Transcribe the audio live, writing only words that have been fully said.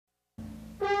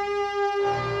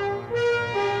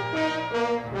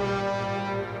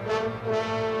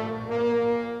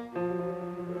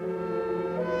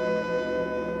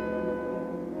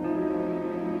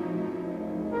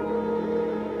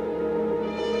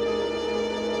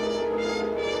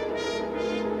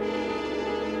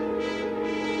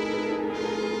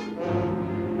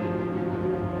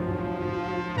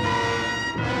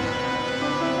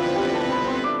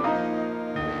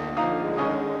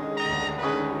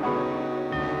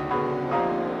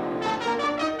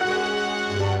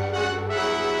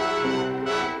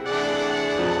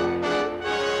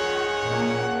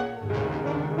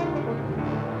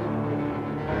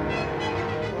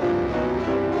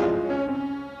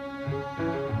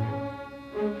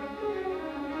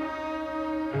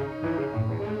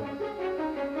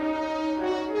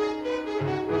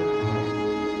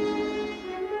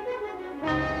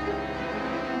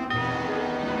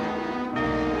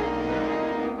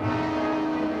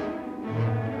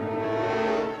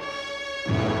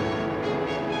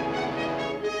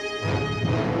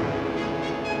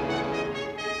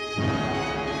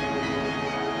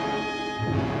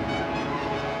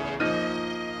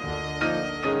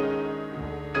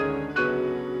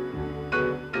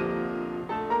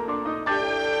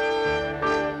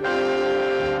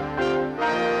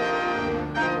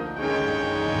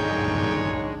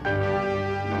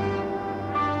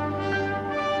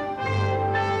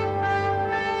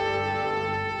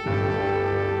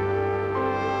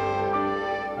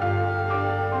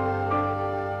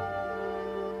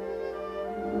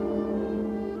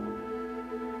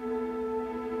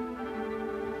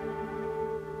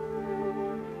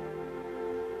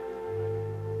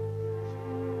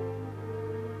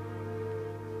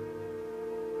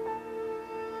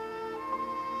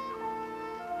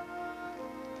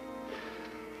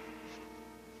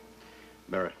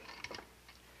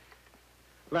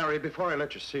Larry, before I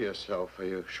let you see yourself, are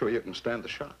you sure you can stand the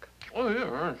shock? Oh,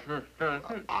 yeah, sure.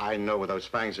 I know with those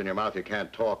fangs in your mouth you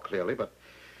can't talk clearly, but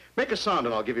make a sound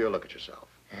and I'll give you a look at yourself.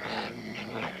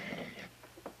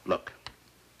 Look.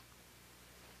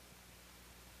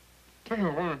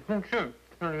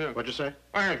 What'd you say?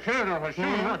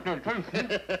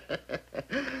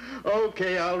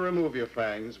 Okay, I'll remove your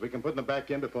fangs. We can put them back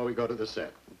in before we go to the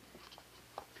set.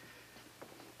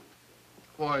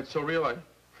 Boy, it's so real.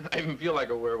 I even feel like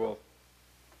a werewolf.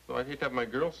 So I'd hate to have my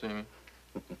girl see me.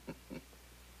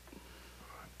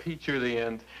 Pete, you're the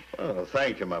end. Oh,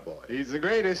 thank you, my boy. He's the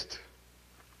greatest.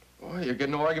 Boy, you get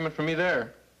no argument from me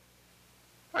there.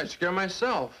 I'd scare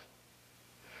myself.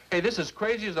 Hey, this is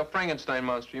crazy as a Frankenstein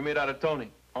monster you made out of Tony.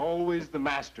 Always the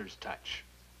master's touch.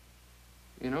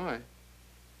 You know,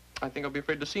 I think I'll be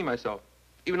afraid to see myself,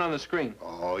 even on the screen.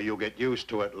 Oh, you'll get used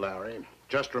to it, Larry.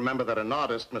 Just remember that an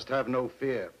artist must have no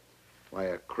fear. Why,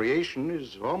 a creation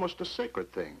is almost a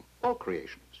sacred thing. All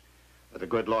creations. The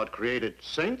good Lord created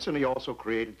saints, and he also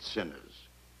created sinners.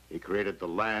 He created the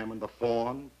lamb and the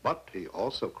fawn, but he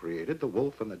also created the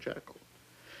wolf and the jackal.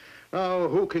 Now,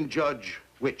 who can judge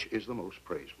which is the most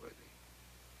praiseworthy?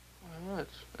 Well,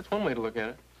 that's one way to look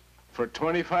at it. For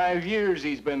 25 years,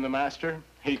 he's been the master.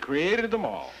 He created them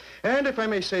all. And if I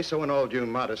may say so in all due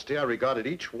modesty, I regarded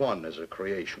each one as a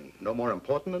creation, no more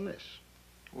important than this.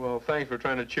 Well, thanks for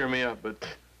trying to cheer me up, but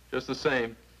just the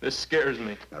same, this scares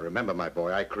me. Now, remember, my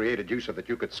boy, I created you so that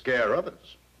you could scare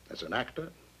others. As an actor,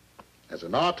 as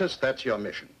an artist, that's your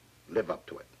mission. Live up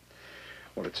to it.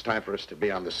 Well, it's time for us to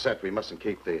be on the set. We mustn't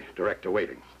keep the director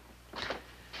waiting.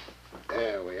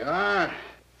 There we are.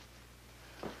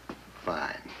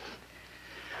 Fine.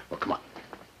 Well, come on.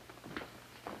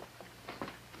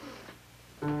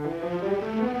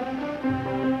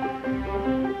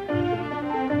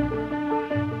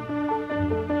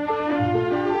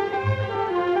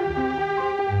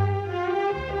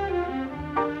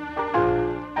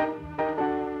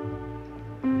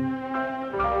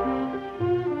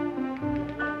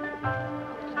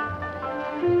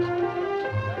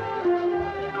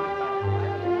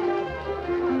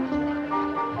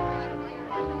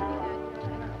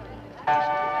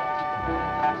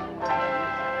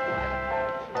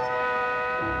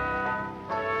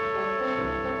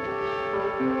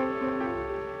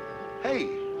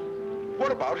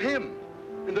 Him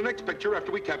in the next picture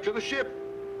after we capture the ship.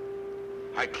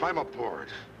 I climb aboard.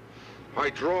 I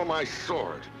draw my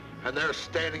sword, and there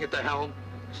standing at the helm,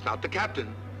 it's not the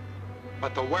captain,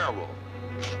 but the werewolf.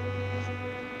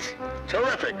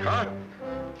 Terrific, huh?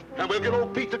 And we'll get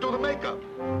old Pete to do the makeup.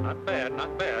 Not bad,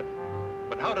 not bad.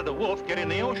 But how did the wolf get in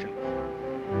the ocean?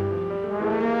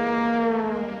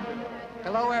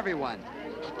 Hello, everyone.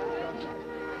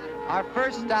 Our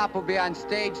first stop will be on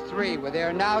stage 3, where they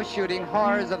are now shooting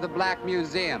Horrors of the Black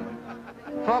Museum.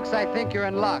 Folks, I think you're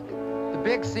in luck. The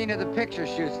big scene of the picture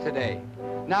shoots today.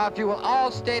 Now, if you will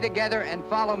all stay together and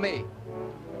follow me.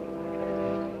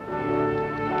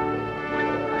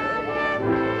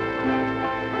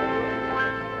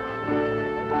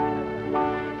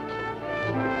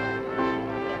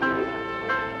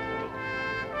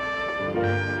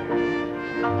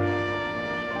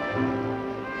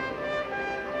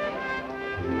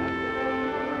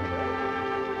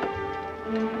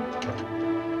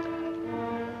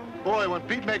 Boy, when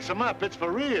Pete makes them up, it's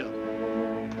for real.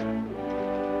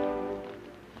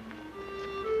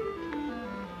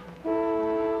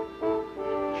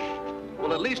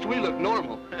 Well, at least we look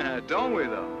normal. Don't we,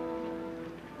 though?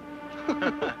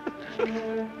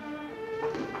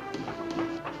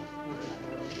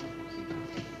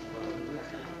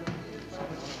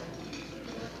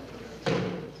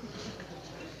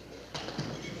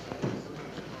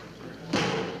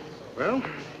 Well,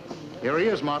 here he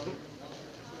is, Martin.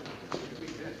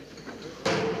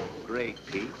 Great,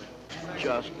 Pete.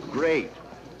 Just great.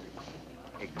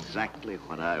 Exactly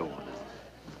what I wanted.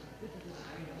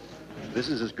 This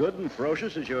is as good and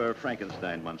ferocious as your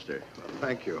Frankenstein monster. Well,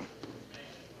 thank you.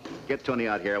 Get Tony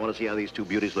out here. I want to see how these two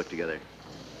beauties look together.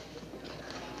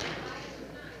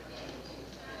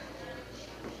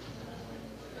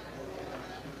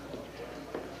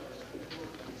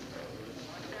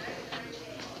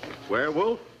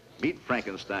 Werewolf, meet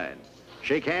Frankenstein.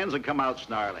 Shake hands and come out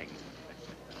snarling.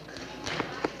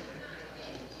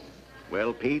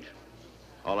 Well, Pete,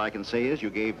 all I can say is you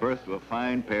gave birth to a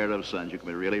fine pair of sons. You can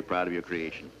be really proud of your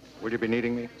creation. Will you be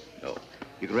needing me? No.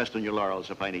 You can rest on your laurels.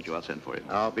 If I need you, I'll send for you.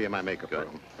 I'll be in my makeup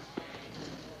room.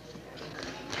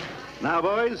 Now,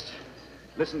 boys,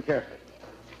 listen carefully.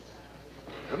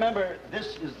 Remember,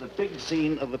 this is the big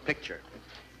scene of the picture.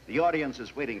 The audience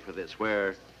is waiting for this,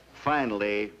 where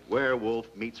finally, Werewolf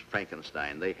meets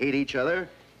Frankenstein. They hate each other.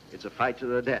 It's a fight to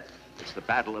the death. It's the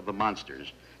battle of the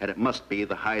monsters, and it must be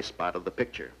the high spot of the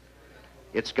picture.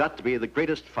 It's got to be the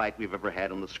greatest fight we've ever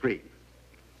had on the screen.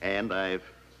 And I've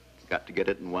got to get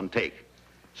it in one take.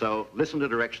 So listen to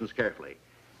directions carefully.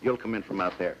 You'll come in from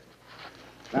out there.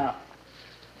 Now,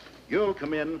 you'll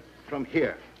come in from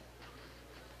here.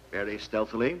 Very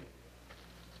stealthily,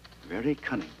 very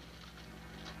cunning.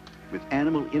 With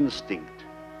animal instinct,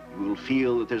 you will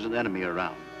feel that there's an enemy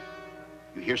around.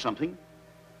 You hear something,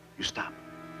 you stop.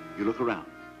 You look around.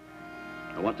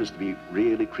 I want this to be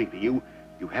really creepy. You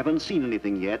haven't seen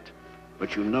anything yet,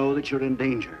 but you know that you're in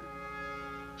danger.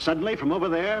 Suddenly, from over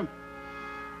there,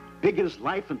 big as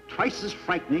life and twice as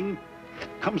frightening,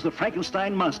 comes the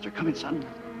Frankenstein monster. Come in, son.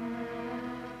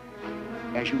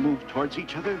 As you move towards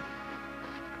each other.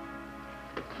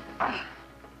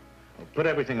 Put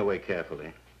everything away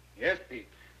carefully. Yes, Pete.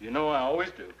 You know I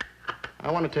always do.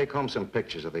 I want to take home some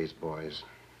pictures of these boys.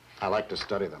 I like to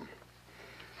study them.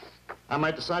 I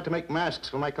might decide to make masks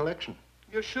for my collection.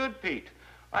 You should, Pete.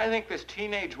 I think this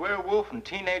Teenage Werewolf and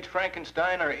Teenage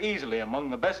Frankenstein are easily among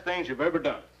the best things you've ever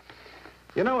done.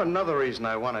 You know, another reason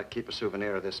I want to keep a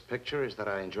souvenir of this picture is that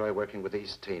I enjoy working with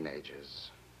these teenagers.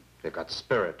 They've got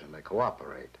spirit and they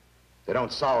cooperate. They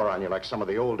don't sour on you like some of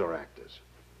the older actors.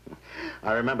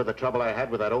 I remember the trouble I had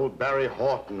with that old Barry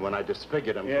Horton when I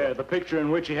disfigured him. Yeah, the picture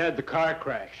in which he had the car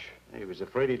crash. He was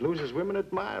afraid he'd lose his women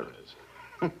admirers.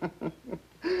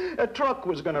 A truck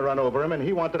was going to run over him and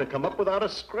he wanted to come up without a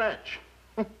scratch.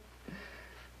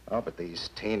 Oh, but these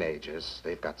teenagers,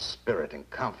 they've got spirit and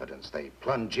confidence. They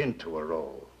plunge into a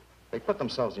role. They put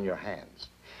themselves in your hands.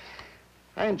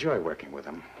 I enjoy working with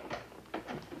them.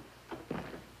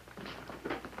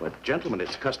 But, gentlemen,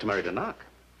 it's customary to knock.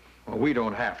 Well, we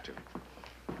don't have to.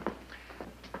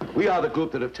 We are the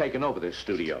group that have taken over this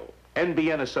studio,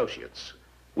 NBN Associates.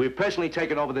 We've personally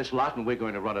taken over this lot, and we're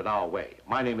going to run it our way.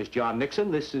 My name is John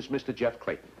Nixon. This is Mr. Jeff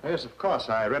Clayton. Yes, of course.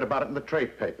 I read about it in the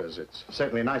trade papers. It's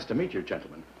certainly nice to meet you,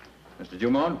 gentlemen. Mr.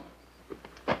 Dumont,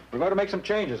 we're going to make some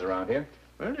changes around here.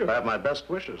 Well, you have my best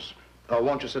wishes. Oh,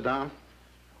 won't you sit down?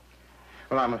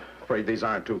 Well, I'm afraid these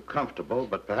aren't too comfortable,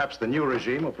 but perhaps the new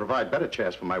regime will provide better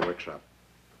chairs for my workshop.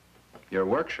 Your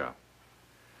workshop?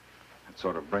 That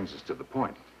sort of brings us to the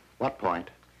point. What point?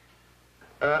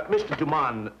 Mr.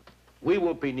 Dumont, we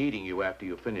won't be needing you after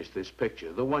you finish this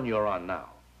picture, the one you're on now.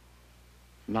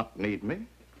 Not need me?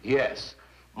 Yes.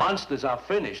 Monsters are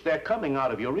finished. They're coming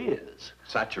out of your ears.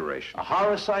 Saturation. A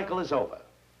horror cycle is over.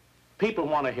 People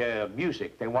want to hear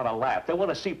music. They want to laugh. They want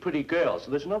to see pretty girls.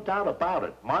 There's no doubt about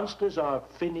it. Monsters are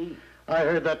finis. I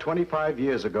heard that 25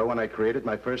 years ago when I created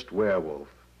my first Werewolf.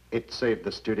 It saved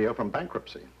the studio from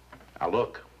bankruptcy. Now,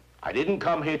 look, I didn't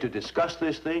come here to discuss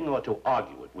this thing or to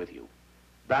argue it with you.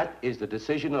 That is the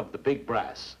decision of the big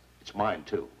brass. It's mine,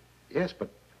 too. Yes, but,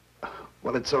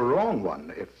 well, it's a wrong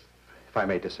one, if I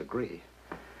may disagree.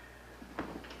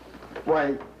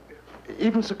 Why,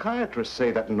 even psychiatrists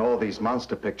say that in all these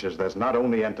monster pictures, there's not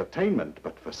only entertainment,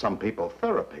 but for some people,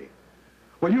 therapy.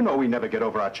 Well, you know we never get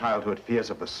over our childhood fears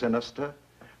of the sinister,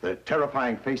 the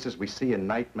terrifying faces we see in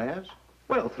nightmares.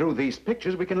 Well, through these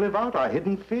pictures, we can live out our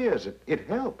hidden fears. It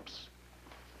helps.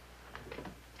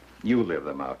 You live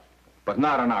them out, but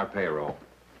not on our payroll.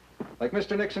 Like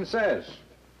Mr. Nixon says,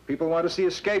 people want to see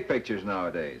escape pictures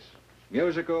nowadays.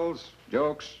 Musicals,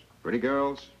 jokes, pretty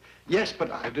girls. Yes, but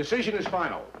The decision is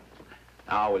final.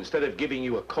 Now, instead of giving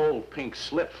you a cold pink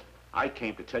slip, I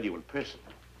came to tell you in person.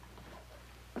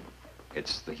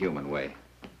 It's the human way.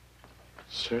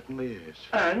 certainly is.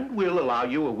 And we'll allow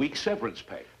you a week's severance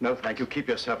pay. No, thank you. Keep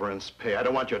your severance pay. I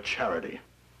don't want your charity.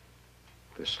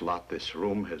 This lot, this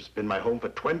room, has been my home for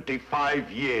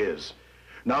 25 years.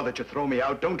 Now that you throw me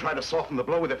out, don't try to soften the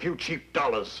blow with a few cheap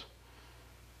dollars.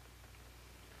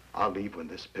 I'll leave when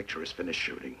this picture is finished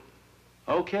shooting.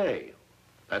 Okay.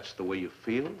 That's the way you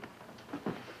feel?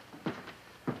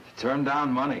 Turn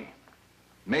down money.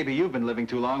 Maybe you've been living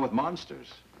too long with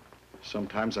monsters.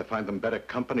 Sometimes I find them better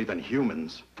company than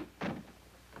humans.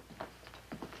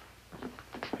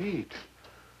 Pete,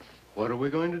 what are we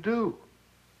going to do?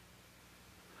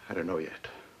 I don't know yet.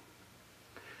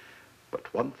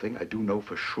 But one thing I do know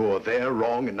for sure, they're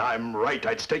wrong and I'm right.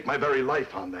 I'd stake my very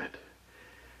life on that.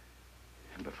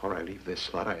 And before I leave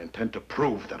this lot, I intend to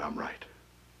prove that I'm right.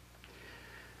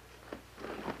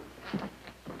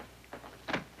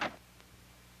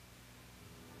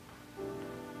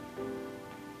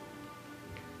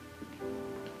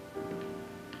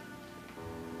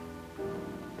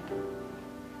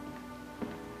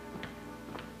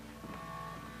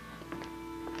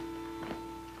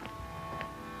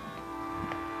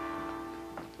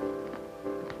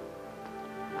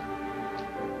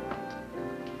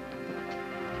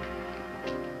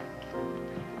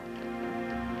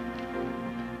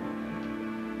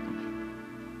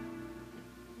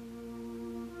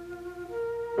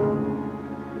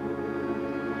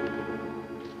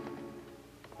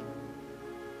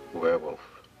 Werewolf.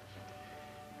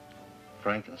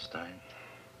 Frankenstein.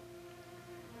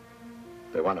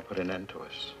 They want to put an end to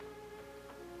us.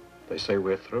 They say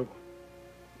we're through.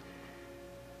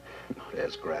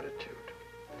 There's gratitude.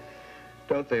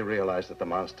 Don't they realize that the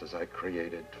monsters I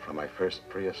created, from my first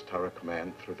prehistoric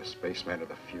man through the spaceman of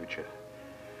the future,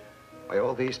 why,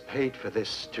 all these paid for this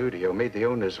studio, made the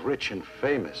owners rich and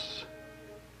famous.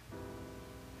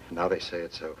 Now they say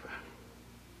it's over.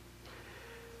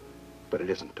 But it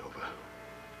isn't over.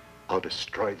 I'll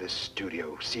destroy this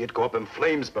studio, see it go up in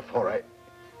flames before I...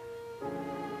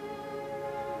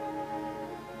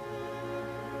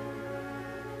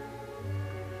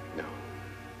 No.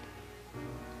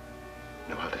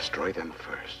 No, I'll destroy them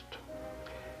first.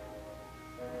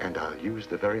 And I'll use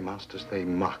the very monsters they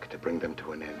mock to bring them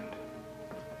to an end.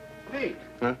 Pete.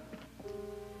 Huh?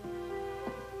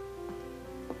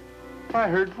 I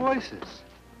heard voices.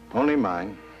 Only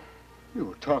mine. You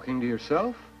were talking to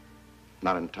yourself?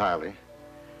 Not entirely.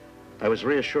 I was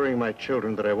reassuring my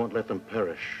children that I won't let them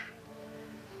perish.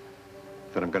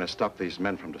 That I'm going to stop these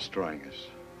men from destroying us.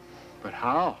 But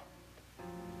how?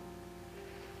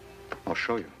 I'll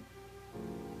show you.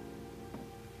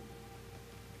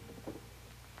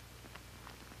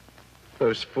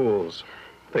 Those fools.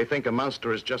 They think a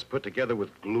monster is just put together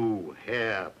with glue,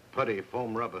 hair, putty,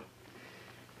 foam rubber.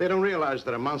 They don't realize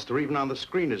that a monster, even on the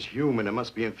screen, is human and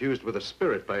must be infused with a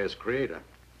spirit by his creator.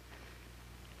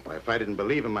 Why, if I didn't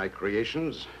believe in my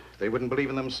creations, they wouldn't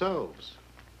believe in themselves.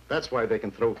 That's why they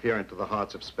can throw fear into the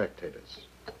hearts of spectators.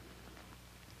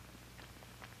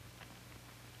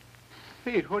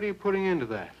 Pete, what are you putting into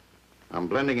that? I'm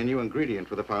blending a new ingredient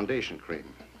with a foundation cream.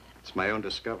 It's my own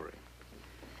discovery.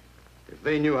 If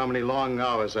they knew how many long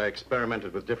hours I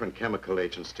experimented with different chemical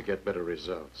agents to get better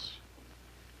results.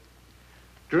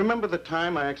 Do you remember the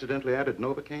time I accidentally added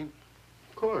Novocaine?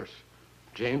 Of course.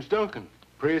 James Duncan,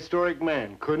 prehistoric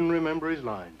man, couldn't remember his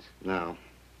lines. No.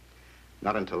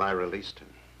 Not until I released him.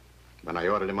 When I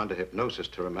ordered him under hypnosis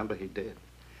to remember, he did.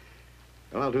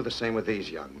 Well, I'll do the same with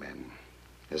these young men.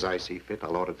 As I see fit,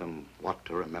 I'll order them what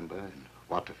to remember and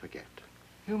what to forget.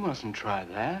 You mustn't try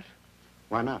that.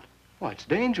 Why not? Why, it's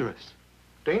dangerous.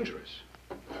 Dangerous?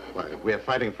 Why, we're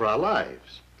fighting for our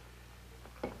lives.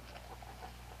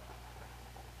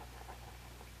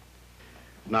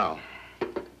 Now,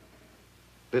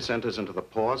 this enters into the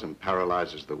pores and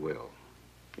paralyzes the will.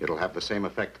 It'll have the same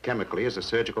effect chemically as a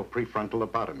surgical prefrontal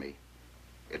lobotomy.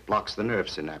 It blocks the nerve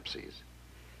synapses.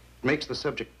 It makes the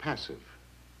subject passive,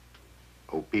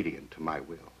 obedient to my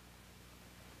will.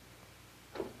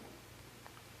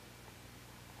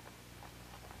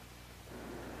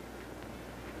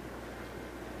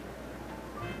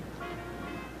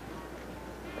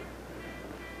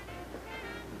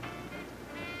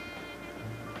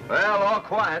 Well, all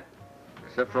quiet,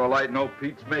 except for a light in old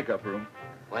Pete's makeup room.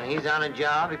 When he's on a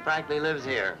job, he practically lives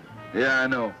here. Yeah, I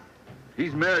know.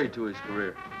 He's married to his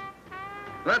career.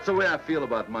 That's the way I feel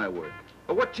about my work.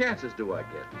 But what chances do I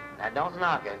get? Now, don't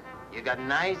knock it. You got a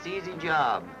nice, easy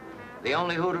job. The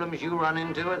only hoodlums you run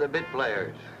into are the bit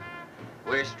players.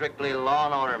 We're strictly law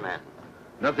and order men.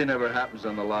 Nothing ever happens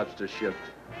on the lobster shift.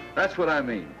 That's what I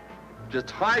mean.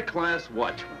 Just high-class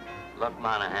watchmen. Look,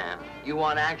 Monahan, you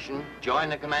want action, join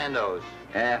the commandos.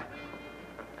 Yeah.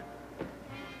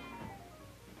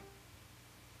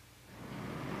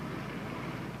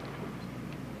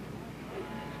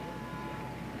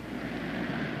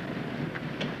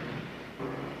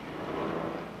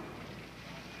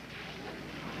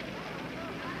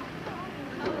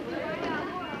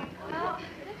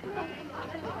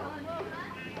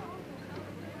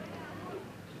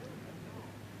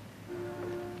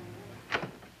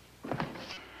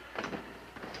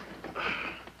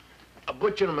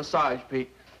 Put you in a massage,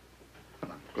 Pete.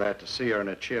 I'm glad to see her in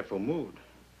a cheerful mood.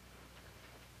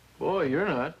 Boy, you're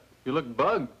not. You look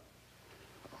bugged.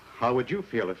 How would you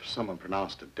feel if someone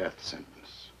pronounced a death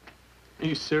sentence? Are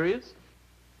you serious?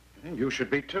 You should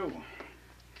be, too.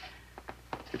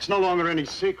 It's no longer any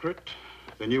secret.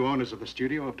 The new owners of the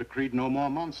studio have decreed no more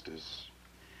monsters.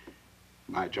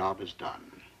 My job is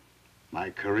done. My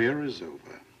career is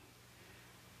over.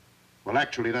 Well,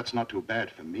 actually, that's not too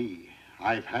bad for me.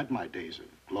 I've had my days of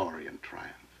glory and triumph.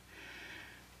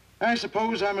 I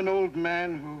suppose I'm an old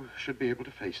man who should be able to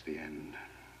face the end.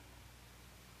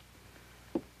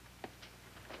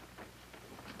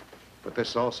 But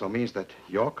this also means that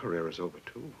your career is over,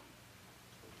 too.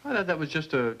 I thought that was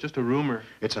just a rumor.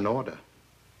 It's an order.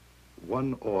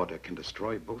 One order can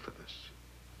destroy both of us.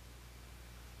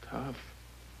 Tough.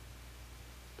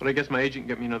 But I guess my agent can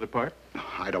get me another part.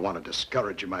 I don't want to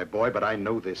discourage you, my boy, but I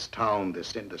know this town,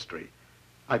 this industry.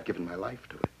 I've given my life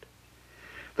to it.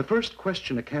 The first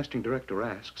question a casting director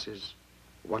asks is,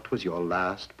 what was your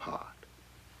last part?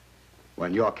 Well,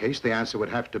 in your case, the answer would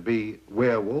have to be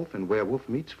Werewolf and Werewolf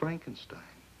meets Frankenstein.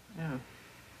 Yeah.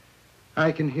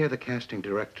 I can hear the casting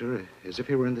director as if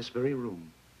he were in this very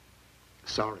room.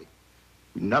 Sorry,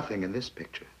 nothing in this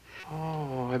picture.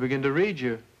 Oh, I begin to read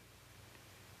you.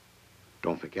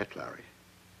 Don't forget, Larry,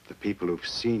 the people who've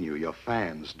seen you, your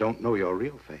fans, don't know your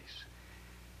real face.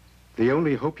 The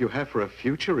only hope you have for a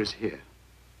future is here.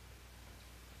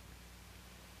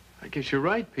 I guess you're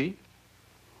right, Pete.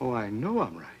 Oh, I know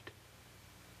I'm right.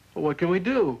 Well, what can we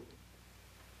do?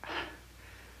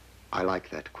 I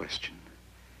like that question.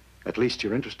 At least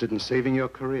you're interested in saving your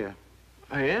career.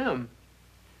 I am.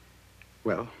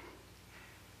 Well,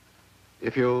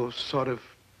 if you'll sort of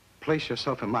place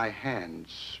yourself in my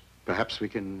hands, perhaps we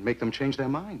can make them change their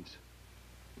minds.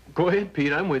 Go ahead,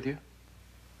 Pete. I'm with you.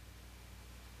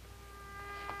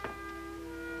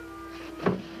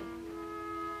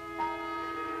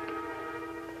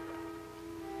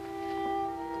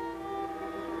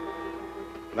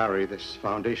 Larry, this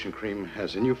foundation cream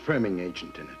has a new firming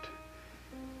agent in it.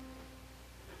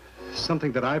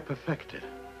 Something that I perfected.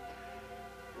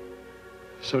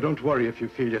 So don't worry if you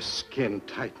feel your skin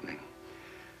tightening.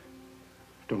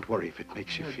 Don't worry if it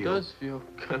makes you feel... It does feel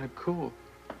kind of cool.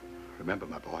 Remember,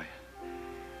 my boy,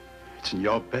 it's in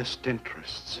your best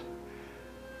interests.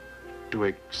 Do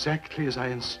exactly as I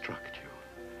instruct you.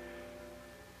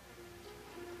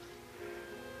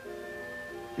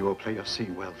 You will play your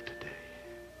scene well today.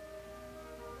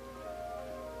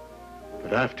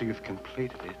 But after you've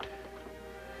completed it,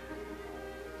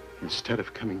 instead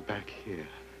of coming back here,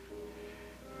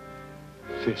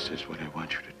 this is what I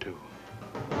want you to do.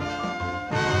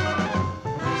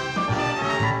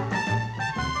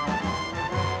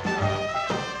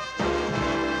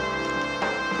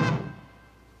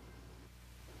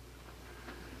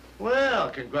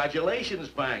 Well, congratulations,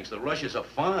 Banks. The rushes are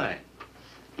fine.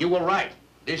 You were right.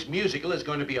 This musical is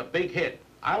going to be a big hit.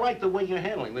 I like the way you're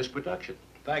handling this production.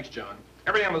 Thanks, John.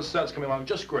 Everything on the set's coming along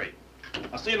just great.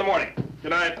 I'll see you in the morning.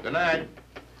 Good night. Good night.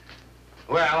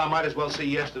 Well, I might as well see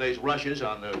yesterday's rushes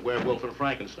on the Werewolf and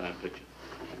Frankenstein picture.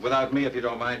 Without me, if you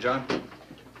don't mind, John.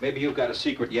 Maybe you've got a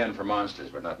secret yen for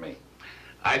monsters, but not me.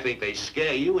 I think they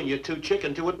scare you and you're too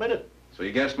chicken to admit it. So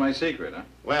you guessed my secret, huh?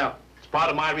 Well, it's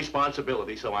part of my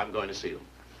responsibility, so I'm going to see them.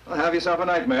 Well, have yourself a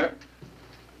nightmare.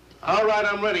 All right,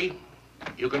 I'm ready.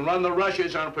 You can run the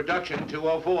rushes on production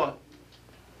 204.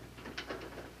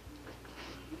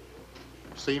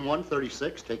 Scene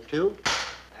 136, take 2.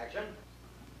 Action.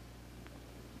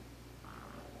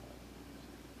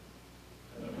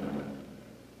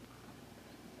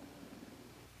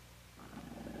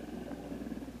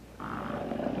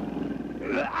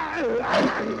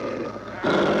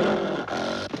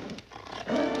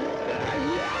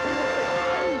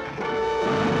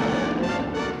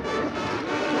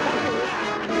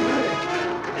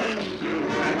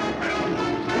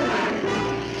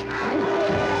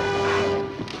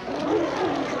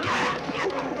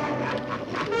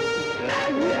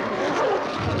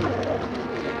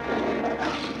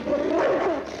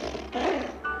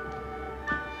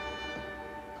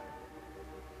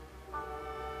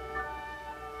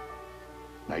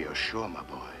 Now, you're sure, my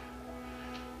boy?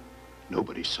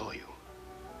 Nobody saw you.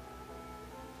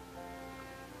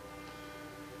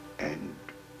 And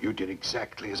you did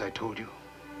exactly as I told you?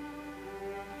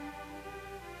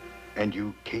 And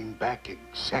you came back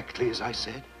exactly as I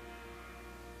said?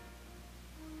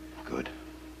 Good.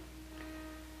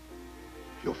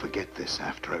 You'll forget this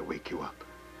after I wake you up.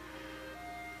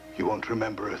 You won't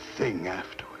remember a thing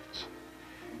afterwards.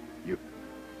 You...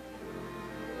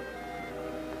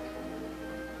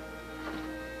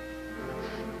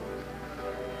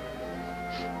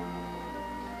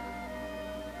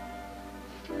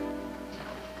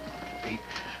 Pete,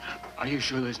 are you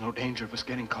sure there's no danger of us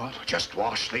getting caught? Just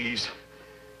wash these.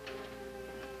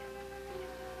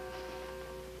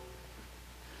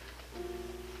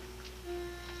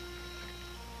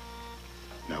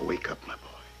 Now wake up, my boy.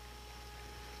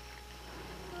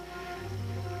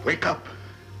 Wake up.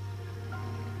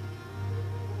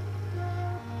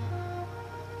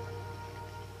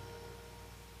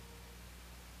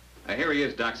 Now, here he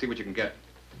is, Doc. See what you can get.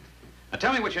 Now,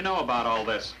 tell me what you know about all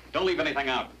this. Don't leave anything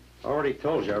out. Already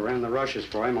told you, I ran the rushes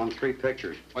for him on 3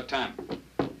 pictures. What time?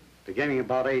 Beginning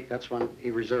about 8, that's when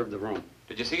he reserved the room.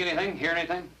 Did you see anything, hear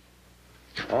anything?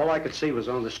 All I could see was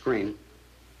on the screen.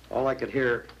 All I could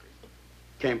hear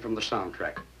came from the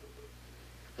soundtrack.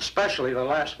 Especially the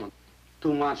last one.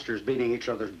 2 monsters beating each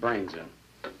other's brains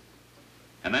in.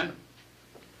 And then?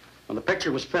 When the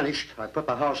picture was finished, I put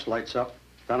the house lights up.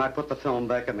 Then I put the film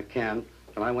back in the can,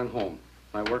 and I went home.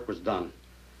 My work was done.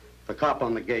 The cop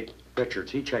on the gate,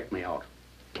 Richards, he checked me out.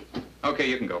 Okay,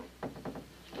 you can go.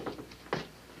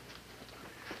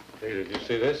 Hey, did you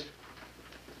see this?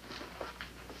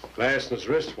 Glass in his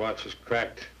wristwatch is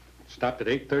cracked. Stopped at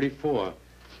 8:34.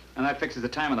 And that fixes the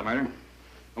time of the murder.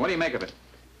 What do you make of it?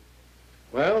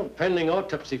 Well, pending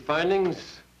autopsy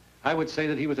findings, I would say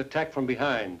that he was attacked from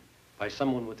behind by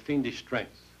someone with fiendish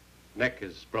strength. Neck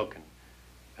is broken.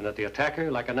 And that the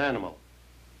attacker, like an animal,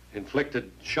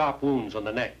 inflicted sharp wounds on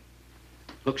the neck.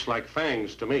 Looks like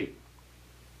fangs to me.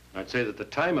 I'd say that the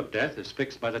time of death is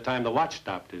fixed by the time the watch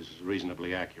stopped is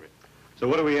reasonably accurate. So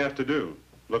what do we have to do?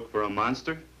 Look for a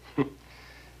monster?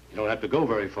 You don't have to go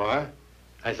very far.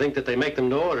 I think that they make them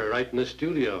to order right in the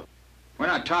studio. We're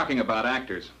not talking about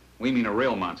actors. We mean a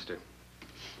real monster.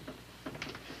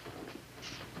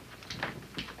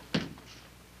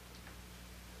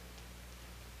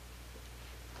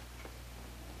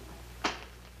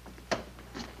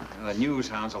 The news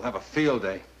hounds will have a field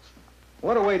day.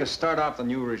 What a way to start off the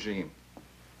new regime.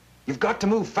 You've got to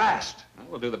move fast. Well,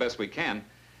 we'll do the best we can.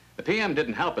 The PM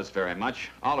didn't help us very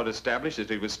much. All it established is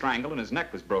he was strangled and his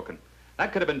neck was broken.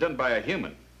 That could have been done by a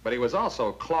human, but he was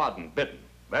also clawed and bitten.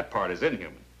 That part is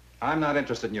inhuman. I'm not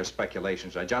interested in your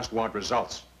speculations. I just want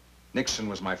results. Nixon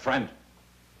was my friend.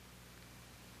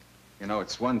 You know,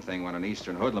 it's one thing when an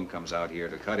Eastern hoodlum comes out here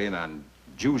to cut in on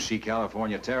juicy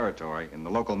California territory and the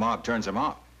local mob turns him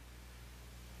off.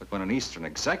 But when an Eastern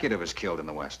executive is killed in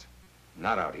the West,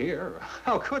 not out here,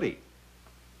 how could he?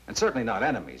 And certainly not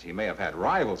enemies. He may have had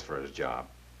rivals for his job,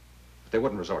 but they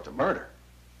wouldn't resort to murder.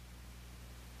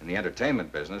 In the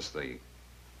entertainment business, the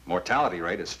mortality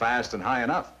rate is fast and high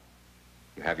enough.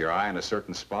 You have your eye on a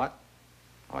certain spot,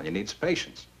 all you need is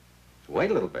patience. So wait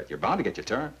a little bit. You're bound to get your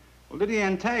turn. Well, did he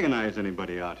antagonize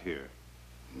anybody out here?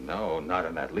 No, not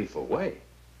in that lethal way.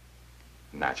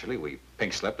 Naturally, we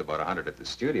pink-slipped about 100 at the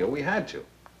studio. We had to.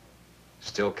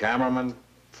 Still cameramen,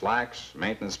 flacks,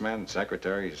 maintenance men,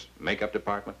 secretaries, makeup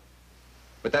department.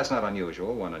 But that's not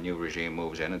unusual when a new regime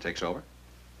moves in and takes over.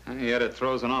 And yet it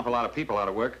throws an awful lot of people out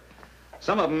of work.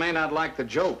 Some of them may not like the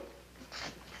joke.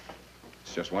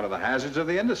 It's just one of the hazards of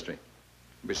the industry.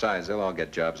 Besides, they'll all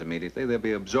get jobs immediately. They'll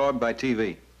be absorbed by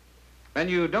TV. And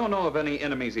you don't know of any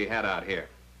enemies he had out here?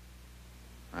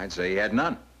 I'd say he had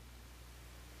none.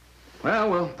 Well,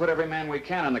 we'll put every man we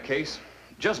can on the case.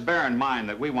 Just bear in mind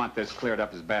that we want this cleared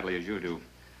up as badly as you do.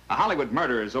 A Hollywood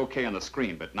murder is okay on the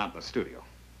screen, but not in the studio.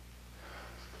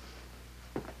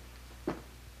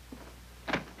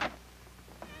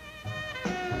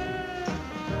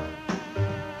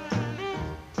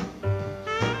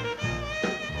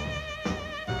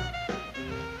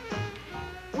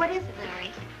 What is it,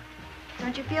 Larry?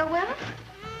 Don't you feel well?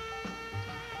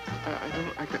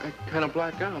 I kind of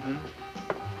black out, huh?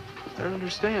 I don't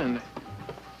understand.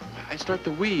 I start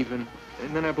to weave, and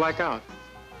then I black out.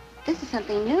 This is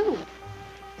something new.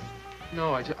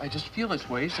 No, I just feel this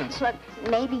way since... Look,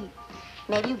 maybe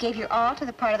you gave your all to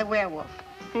the part of the werewolf.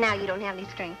 Now you don't have any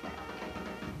strength left.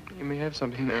 You may have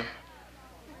something there.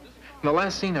 In the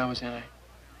last scene I was in,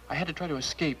 I had to try to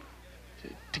escape,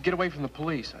 to get away from the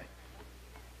police.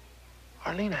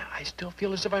 Arlene, I still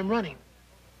feel as if I'm running.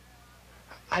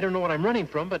 I don't know what I'm running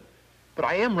from, but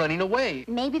I am running away.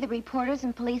 Maybe the reporters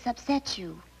and police upset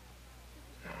you.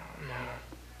 No.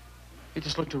 They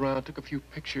just looked around, took a few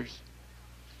pictures.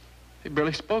 They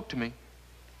barely spoke to me.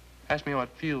 Asked me how it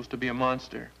feels to be a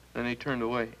monster. Then they turned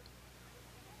away.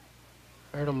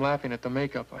 I heard them laughing at the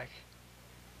makeup like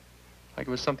it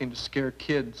was something to scare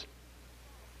kids.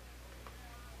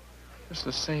 Just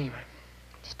the same.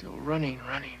 I'm still running.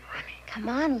 Come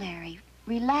on, Larry.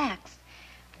 Relax.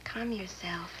 Calm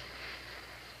yourself.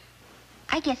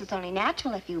 I guess it's only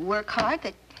natural if you work hard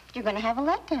that you're going to have a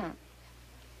letdown.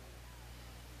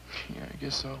 Yeah, I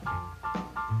guess so.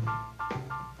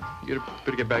 You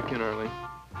better get back in, Arlene,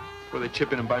 before they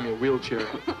chip in and buy me a wheelchair.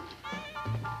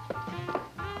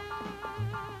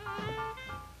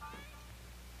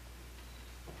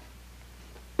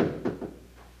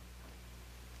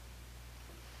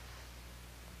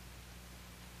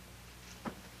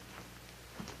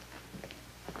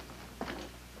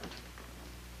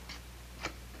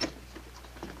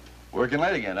 Working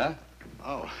late again, huh?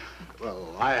 Oh,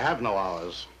 well, I have no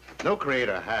hours. No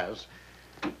creator has.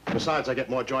 Besides, I get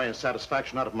more joy and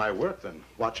satisfaction out of my work than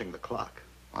watching the clock.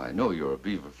 I know you're a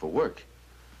beaver for work,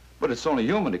 but it's only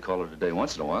human to call it a day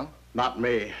once in a while. Not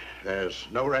me. There's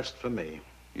no rest for me.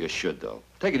 You should, though.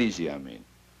 Take it easy, I mean.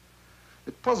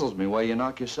 It puzzles me why you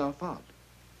knock yourself out,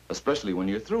 especially when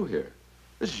you're through here.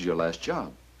 This is your last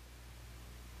job.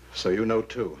 So you know,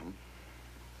 too, huh?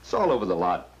 It's all over the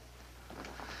lot.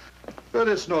 But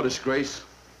it's no disgrace.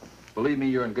 Believe me,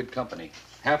 you're in good company.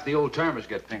 Half the old-timers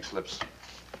get pink slips.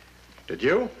 Did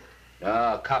you?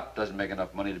 A cop doesn't make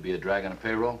enough money to be a drag on a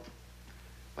payroll.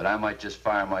 But I might just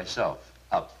fire myself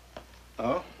up.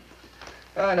 Oh?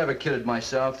 I never kidded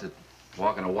myself that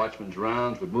walking a watchman's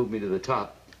rounds would move me to the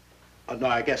top. No,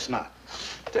 I guess not.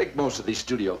 Take most of these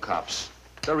studio cops.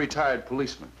 They're retired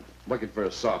policemen, looking for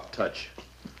a soft touch.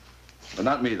 But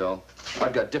not me, though.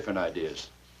 I've got different ideas.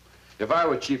 If I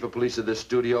were chief of police of this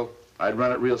studio, I'd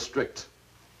run it real strict.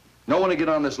 No one would get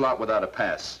on this lot without a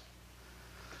pass.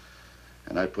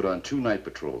 And I'd put on 2 night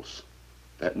patrols.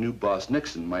 That new boss,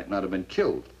 Nixon, might not have been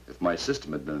killed if my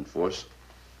system had been in force.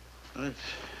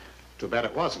 Too bad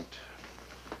it wasn't.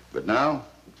 But now,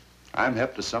 I'm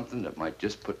hep to something that might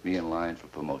just put me in line for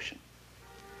promotion.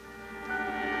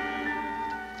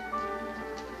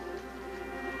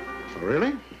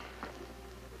 Really?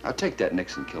 Now, take that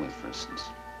Nixon killing, for instance.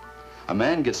 A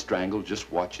man gets strangled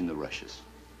just watching the rushes.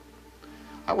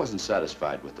 I wasn't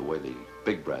satisfied with the way the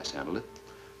big brass handled it,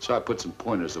 so I put some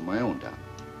pointers of my own down.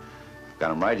 Got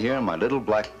them right here in my little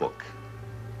black book.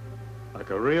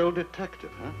 Like a real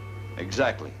detective, huh?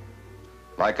 Exactly.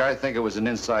 Like I think it was an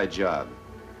inside job.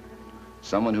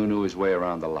 Someone who knew his way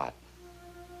around the lot.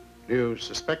 Do you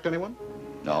suspect anyone?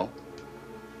 No.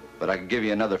 But I can give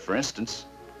you another for instance.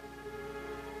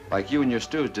 Like you and your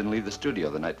stews didn't leave the studio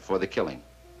the night before the killing.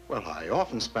 Well, I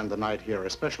often spend the night here,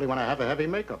 especially when I have a heavy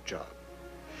makeup job.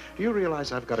 Do you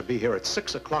realize I've got to be here at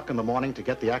 6 o'clock in the morning to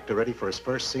get the actor ready for his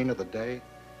first scene of the day?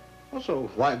 Well, so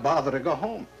why bother to go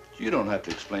home? You don't have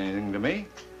to explain anything to me.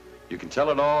 You can tell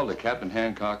it all to Captain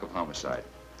Hancock of Homicide.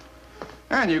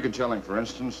 And you can tell him, for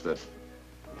instance, that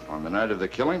on the night of the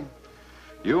killing,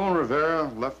 you and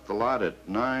Rivera left the lot at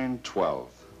 9:12.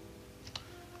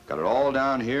 Got it all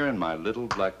down here in my little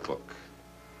black book.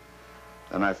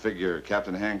 Then I figure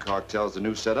Captain Hancock tells the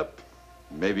new setup,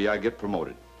 maybe I get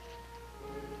promoted.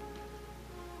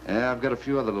 Yeah, I've got a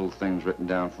few other little things written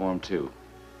down for him, too.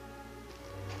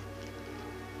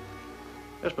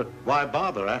 Yes, but why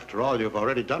bother? After all, you've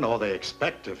already done all they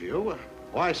expect of you.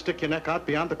 Why stick your neck out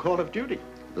beyond the call of duty?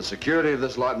 The security of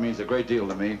this lot means a great deal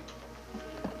to me.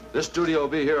 This studio will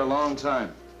be here a long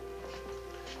time.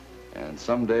 And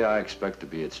someday I expect to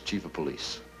be its chief of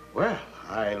police. Well,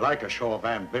 I like a show of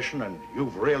ambition, and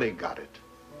you've really got it.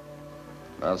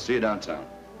 I'll see you downtown.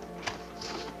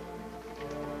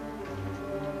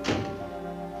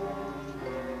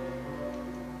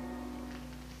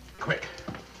 Quick.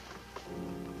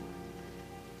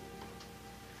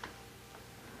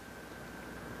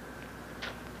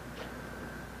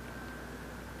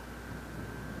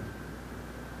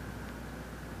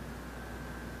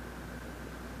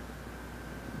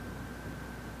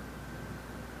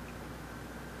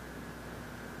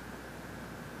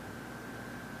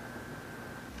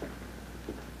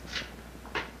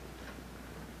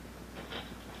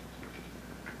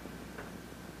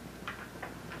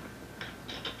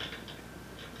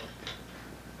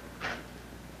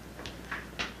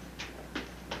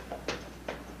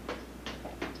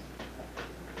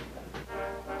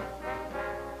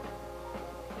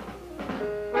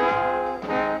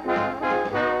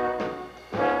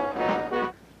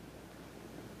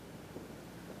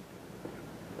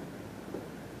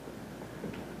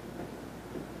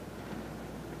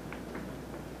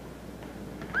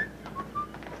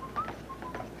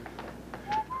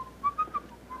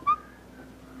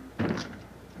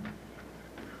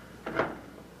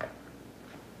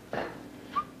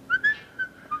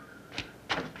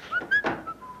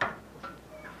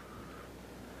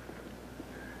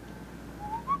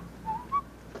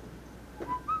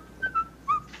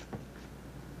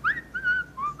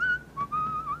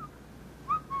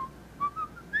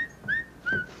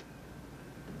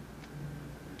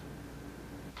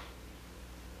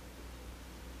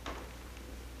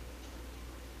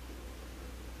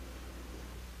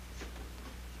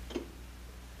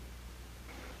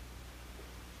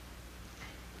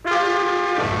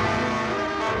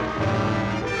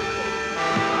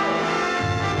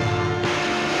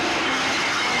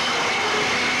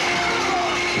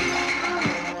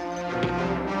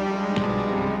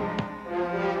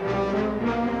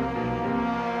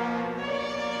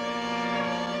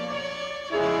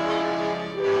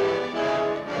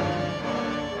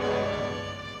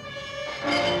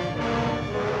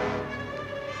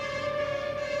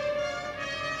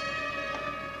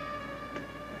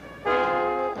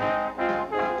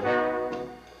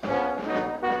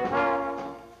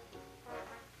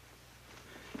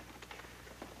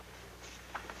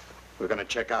 We're gonna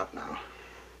check out now.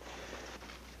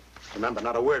 Remember,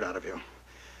 not a word out of you.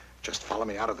 Just follow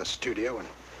me out of the studio and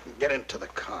get into the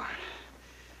car.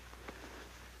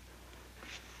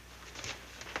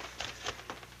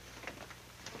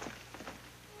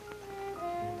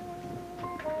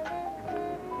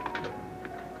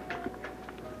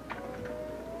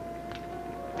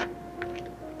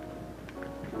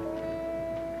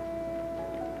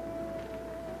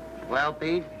 Well,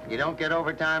 Pete, you don't get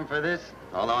overtime for this,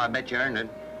 although I bet you earned it.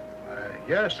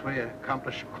 Yes, we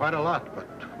accomplished quite a lot, but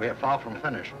we are far from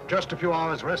finished. Just a few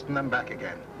hours rest and then back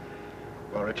again.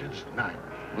 Well, Richards, night.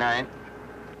 Night.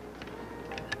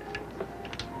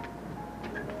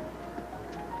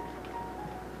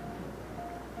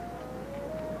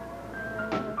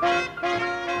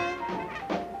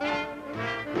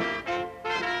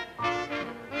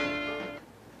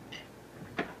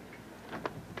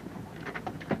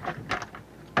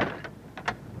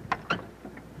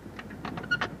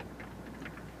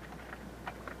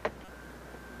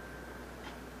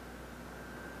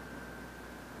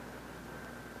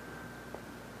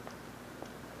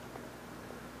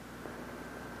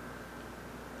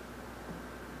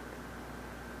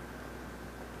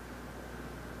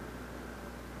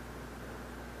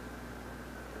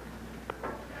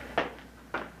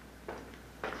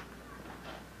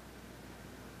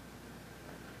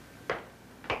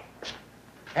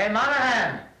 Hey,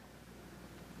 Monahan!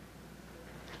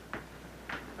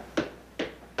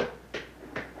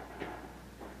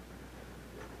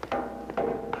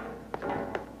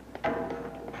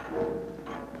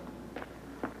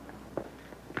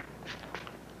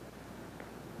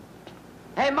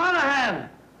 Hey, Monahan!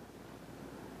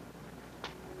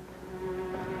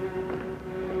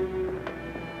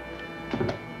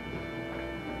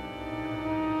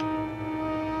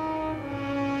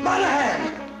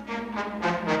 Monahan!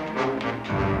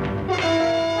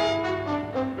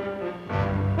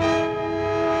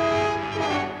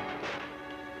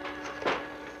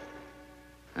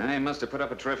 He must have put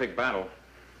up a terrific battle.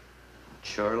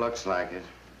 Sure looks like it.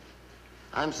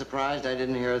 I'm surprised I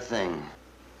didn't hear a thing.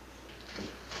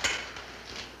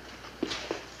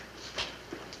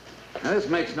 Now, this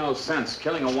makes no sense,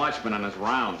 killing a watchman on his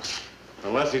rounds.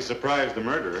 Unless he surprised the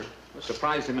murderer. Well,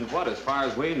 surprised him in what? As far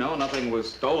as we know, nothing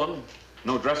was stolen.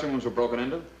 No dressing rooms were broken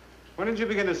into. When did you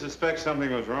begin to suspect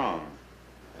something was wrong?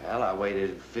 Well, I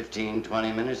waited 15,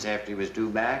 20 minutes after he was due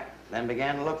back, then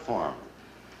began to look for him.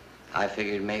 I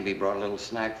figured maybe he brought a little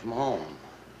snack from home.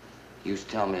 He used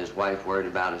to tell me his wife worried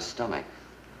about his stomach.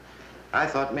 I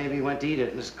thought maybe he went to eat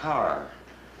it in his car.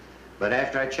 But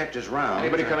after I checked his rounds...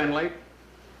 Anybody come in late?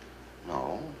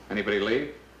 No. Anybody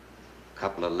leave? A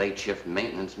couple of late shift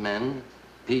maintenance men.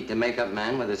 Pete, the makeup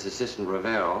man, with his assistant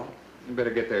Rivero. You better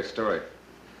get their story.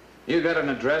 You got an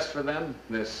address for them,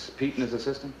 this Pete and his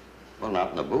assistant? Well, not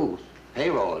in the booth.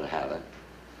 Payroll would have it.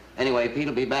 Anyway, Pete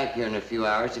will be back here in a few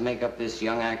hours to make up this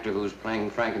young actor who's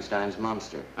playing Frankenstein's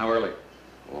monster. How early?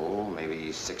 Oh, maybe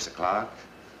 6 o'clock.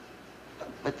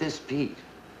 But this Pete,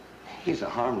 he's a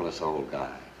harmless old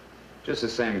guy. Just the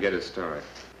same, get his story.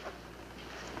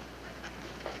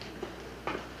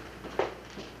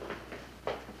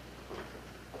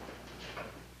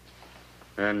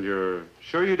 And you're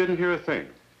sure you didn't hear a thing?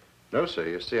 No, sir.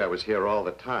 You see, I was here all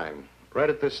the time, right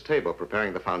at this table,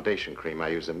 preparing the foundation cream I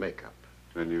use in makeup.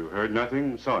 And you heard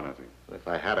nothing, saw nothing? If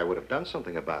I had, I would have done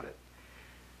something about it.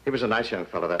 He was a nice young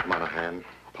fellow, that Monahan.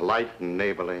 Polite and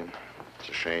neighborly. It's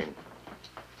a shame.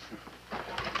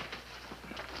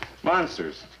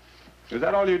 Monsters. Is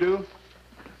that all you do?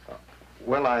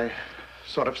 Well, I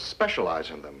sort of specialize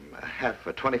in them. I have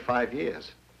for 25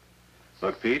 years.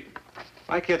 Look, Pete,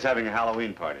 my kid's having a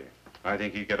Halloween party. I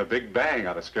think he'd get a big bang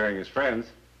out of scaring his friends.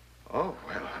 Oh,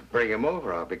 well, bring him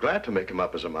over. I'll be glad to make him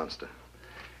up as a monster.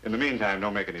 In the meantime,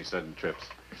 don't make any sudden trips.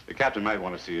 The captain might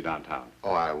want to see you downtown. Oh,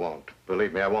 I won't.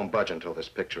 Believe me, I won't budge until this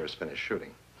picture is finished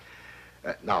shooting.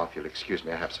 Now, if you'll excuse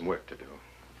me, I have some work to do.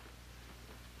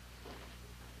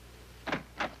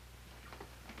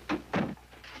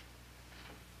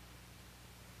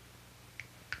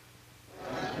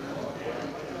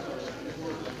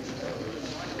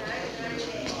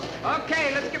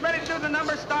 Okay, let's get ready to do the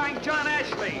number starring John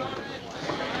Ashley.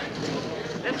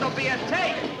 This'll be a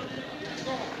take.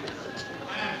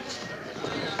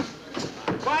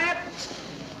 Quiet.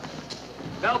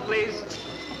 Bell, please.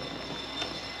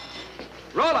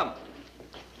 Roll 'em.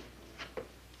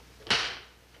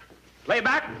 Play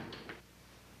back.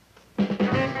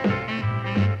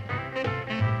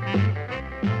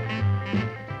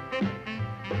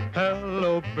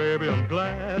 Hello, baby, I'm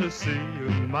glad to see you.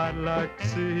 Might like to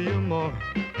see you more.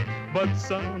 But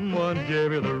someone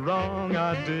gave you the wrong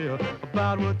idea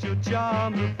about what your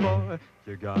charms are for.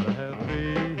 You gotta have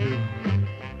feel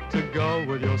to go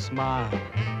with your smile.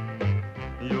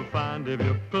 You'll find if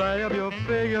you play up your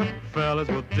figure, fellas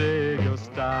will dig your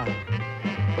style.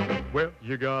 Well,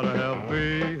 you gotta have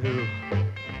feel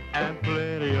and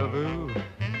plenty of ooh.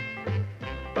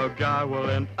 A guy will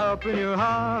end up in your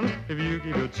arms if you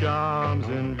keep your charms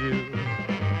in view.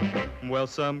 Well,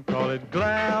 some call it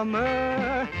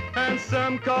glamour and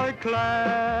some call it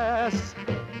class.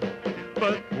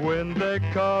 But when they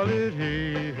call it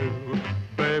hee-hoo,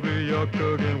 baby, you're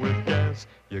cooking with gas.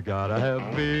 You gotta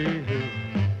have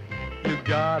bee-hoo, you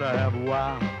gotta have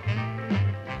wow.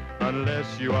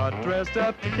 Unless you are dressed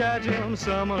up to catch him,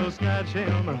 someone will snatch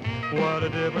him. What a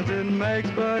difference it makes,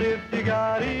 but if you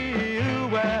got hee-hoo,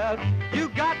 well, you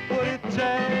got what it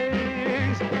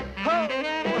takes. Ho!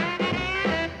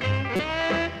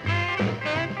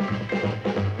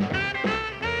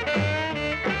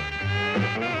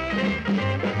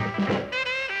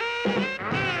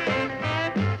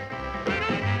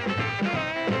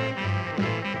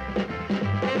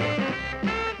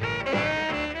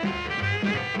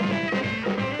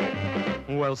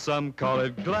 Well, some call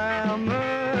it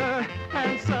glamour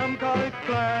and some call it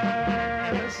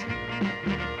class.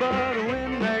 But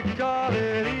when they call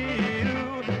it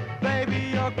hee-hoo,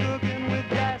 baby, you're cooking with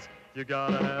gas. You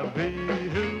gotta have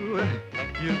hee-hoo,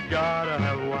 you gotta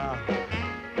have wow.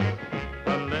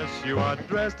 Unless you are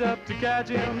dressed up to catch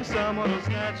him, someone will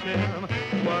snatch him.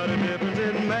 What a difference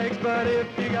it makes, but if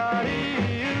you got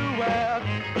hee-hoo, well,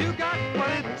 you got what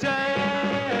it takes.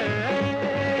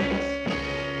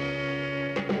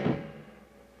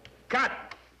 Cut.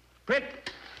 Quit.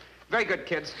 Very good,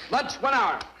 kids. Lunch, 1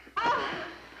 hour.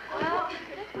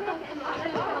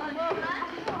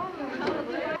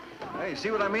 Hey,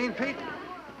 see what I mean, Pete?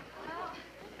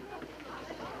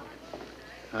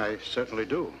 I certainly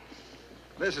do.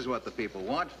 This is what the people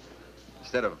want.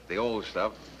 Instead of the old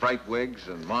stuff, fright wigs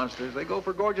and monsters, they go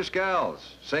for gorgeous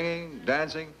gals, singing,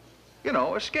 dancing, you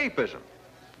know, escapism.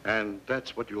 And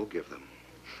that's what you'll give them.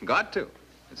 Got to.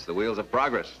 It's the wheels of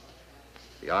progress.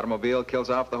 The automobile kills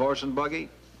off the horse and buggy.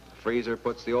 The freezer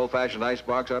puts the old-fashioned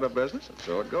icebox out of business, and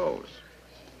so it goes.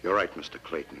 You're right, Mr.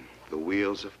 Clayton. The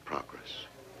wheels of progress.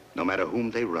 No matter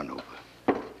whom they run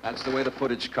over. That's the way the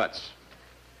footage cuts.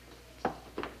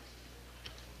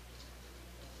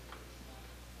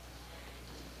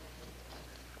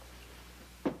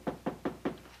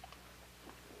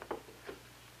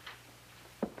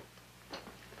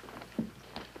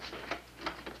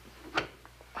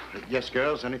 Yes,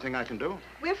 girls, anything I can do?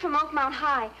 We're from Oakmount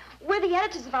High. We're the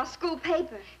editors of our school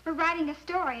paper. We're writing a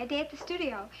story, A Day at the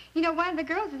Studio. You know, one of the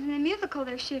girls is in the musical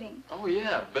they're shooting. Oh,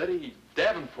 yeah, Betty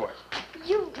Davenport.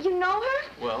 You know her?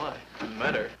 Well, I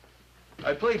met her.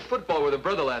 I played football with her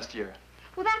brother last year.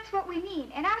 Well, that's what we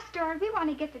need. In our story, we want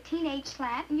to get the teenage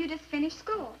slant, and you just finished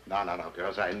school. No,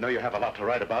 girls. I know you have a lot to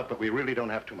write about, but we really don't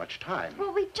have too much time.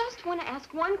 Well, we just want to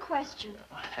ask one question.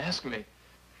 Ask me.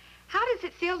 How does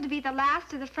it feel to be the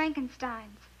last of the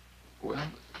Frankensteins? Well,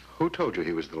 who told you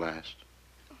he was the last?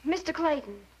 Mr.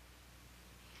 Clayton.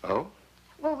 Oh?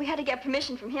 Well, we had to get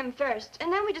permission from him first,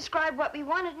 and then we described what we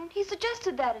wanted, and he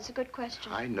suggested that as a good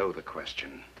question. I know the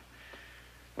question.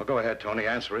 Well, go ahead, Tony.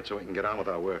 Answer it so we can get on with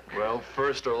our work. Well,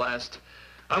 first or last,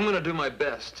 I'm going to do my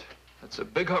best. That's a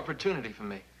big opportunity for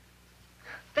me.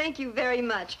 Thank you very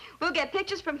much. We'll get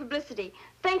pictures from publicity.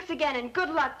 Thanks again, and good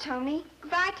luck, Tony.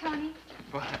 Goodbye, Tony.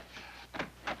 Bye.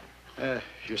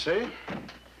 You see?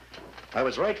 I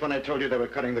was right when I told you they were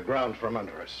cutting the ground from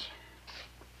under us.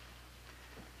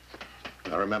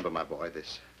 Now, remember, my boy,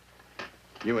 this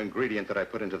new ingredient that I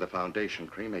put into the foundation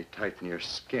cream may tighten your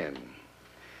skin.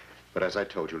 But as I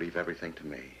told you, leave everything to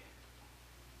me.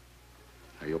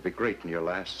 Now, you'll be great in your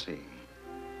last scene.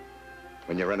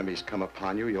 When your enemies come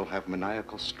upon you, you'll have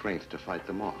maniacal strength to fight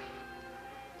them off.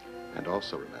 And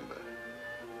also remember,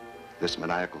 this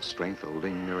maniacal strength will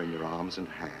linger in your arms and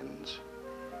hands.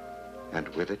 And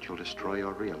with it, you'll destroy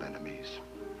your real enemies.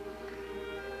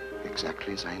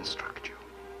 Exactly as I instruct you.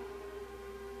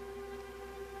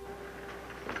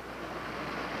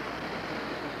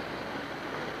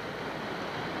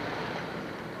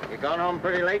 You're going home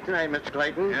pretty late tonight, Mr.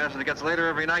 Clayton. Yes, and it gets later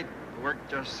every night. The work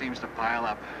just seems to pile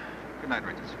up. Good night,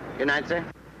 Regis. Good night, sir.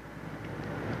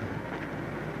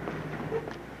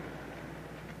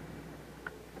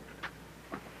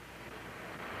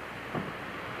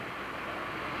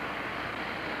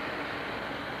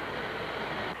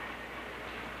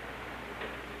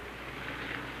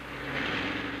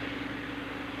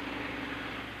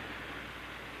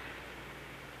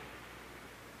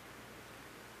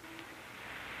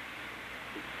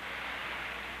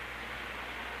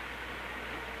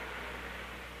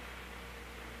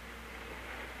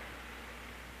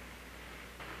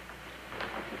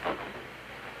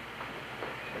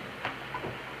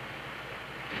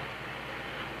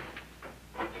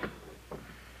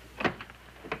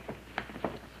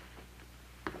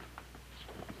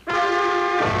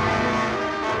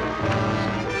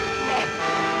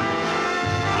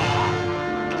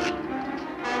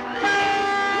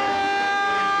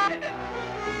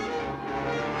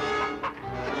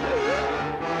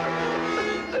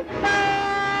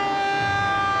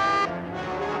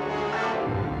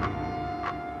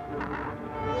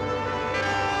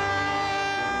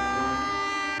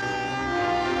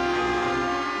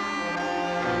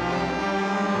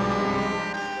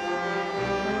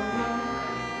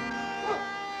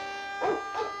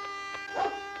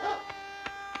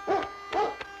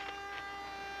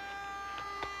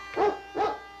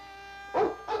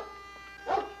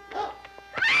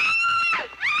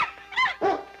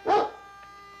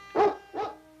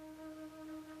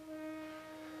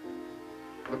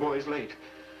 boy's late.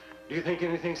 Do you think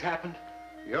anything's happened?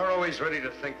 You're always ready to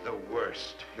think the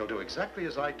worst. He'll do exactly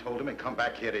as I told him and come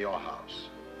back here to your house.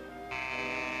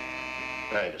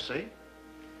 There, you see?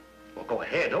 Well, go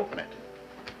ahead, open it.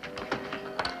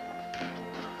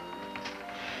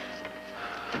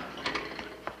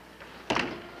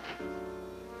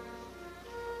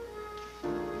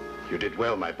 You did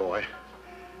well, my boy.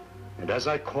 And as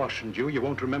I cautioned you, you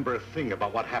won't remember a thing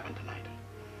about what happened tonight.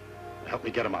 Help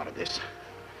me get him out of this.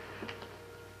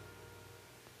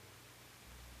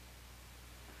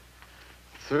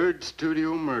 Third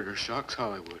studio murder shocks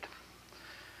Hollywood.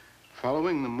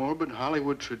 Following the morbid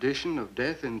Hollywood tradition of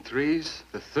death in threes,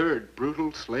 the third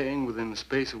brutal slaying within the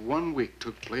space of 1 week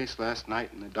took place last night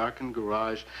in the darkened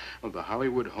garage of the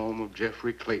Hollywood home of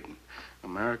Jeffrey Clayton,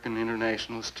 American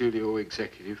International studio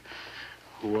executive,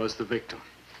 who was the victim.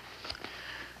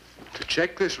 To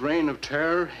check this reign of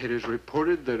terror, it is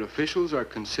reported that officials are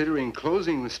considering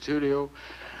closing the studio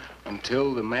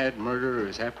until the mad murderer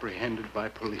is apprehended by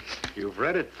police. You've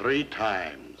read it 3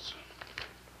 times.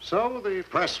 So the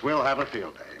press will have a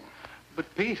field day.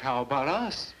 But Pete, how about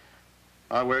us?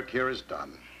 Our work here is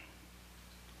done.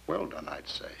 Well done, I'd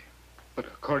say. But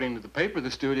according to the paper,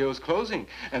 the studio's closing,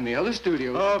 and the other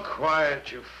studios... Oh,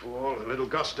 quiet, you fool. A little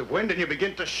gust of wind and you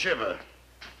begin to shiver.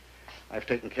 I've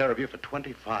taken care of you for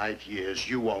 25 years.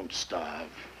 You won't starve.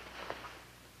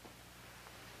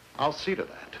 I'll see to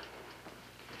that.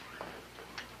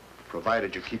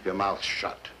 Provided you keep your mouth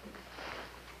shut.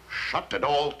 Shut at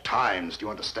all times, do you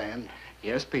understand?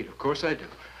 Yes, Pete, of course I do.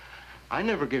 I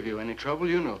never give you any trouble,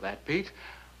 you know that, Pete.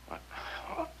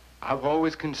 I've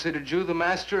always considered you the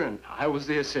master, and I was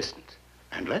the assistant.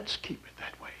 And let's keep it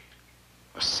that way.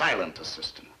 A silent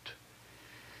assistant.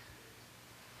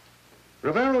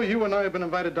 Rivero, you and I have been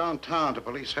invited downtown to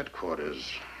police headquarters.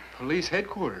 Police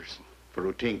headquarters? For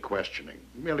routine questioning.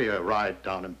 Merely a ride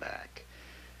down and back.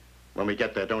 When we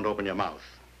get there, don't open your mouth.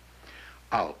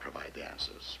 I'll provide the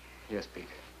answers. Yes, Pete.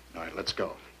 All right, let's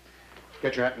go.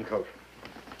 Get your hat and coat.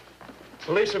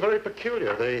 Police are very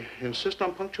peculiar. They insist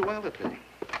on punctuality.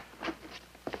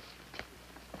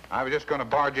 I was just going to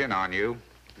barge in on you.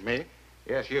 Me?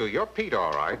 Yes, you. You're Pete,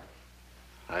 all right.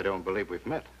 I don't believe we've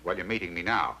met. Well, you're meeting me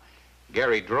now.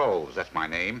 Gary Droves, that's my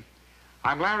name.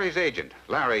 I'm Larry's agent.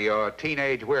 Larry, your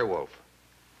teenage werewolf.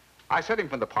 I set him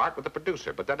from the part with the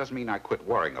producer, but that doesn't mean I quit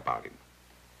worrying about him.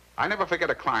 I never forget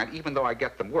a client, even though I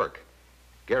get them work.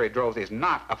 Gary Droves is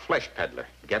not a flesh peddler.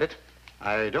 Get it?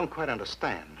 I don't quite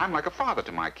understand. I'm like a father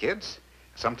to my kids.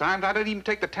 Sometimes I don't even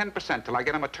take the 10% till I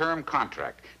get them a term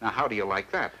contract. Now, how do you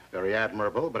like that? Very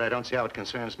admirable, but I don't see how it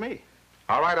concerns me.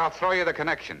 All right, I'll throw you the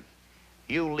connection.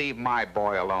 You leave my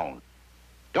boy alone.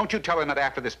 Don't you tell him that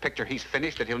after this picture he's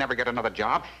finished, that he'll never get another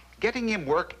job. Getting him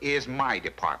work is my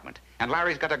department. And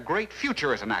Larry's got a great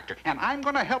future as an actor, and I'm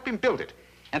going to help him build it.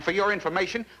 And for your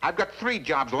information, I've got 3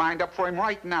 jobs lined up for him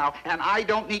right now, and I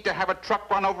don't need to have a truck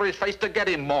run over his face to get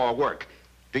him more work.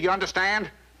 Do you understand?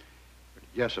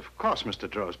 Yes, of course, Mr.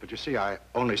 Droves, but you see, I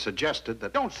only suggested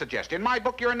that... Don't suggest. In my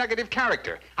book, you're a negative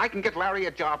character. I can get Larry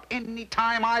a job any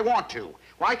time I want to.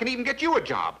 Or I can even get you a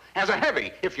job as a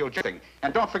heavy, if you'll just...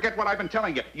 And don't forget what I've been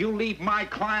telling you. You leave my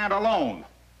client alone.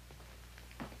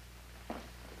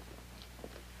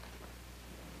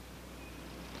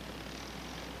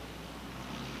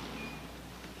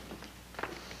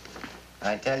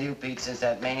 I tell you, Pete, since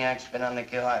that maniac's been on the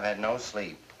kill, I've had no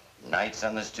sleep. Nights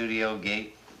on the studio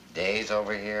gate, days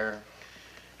over here.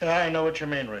 Yeah, I know what you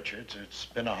mean, Richards. It's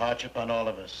been a hardship on all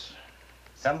of us.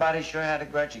 Somebody sure had a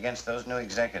grudge against those new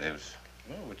executives.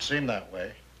 Well, it would seem that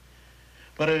way.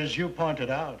 But as you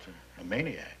pointed out, a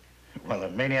maniac. Well, a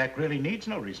maniac really needs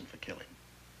no reason for killing.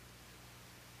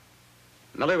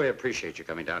 Millie, we appreciate you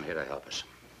coming down here to help us.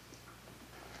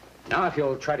 Now, if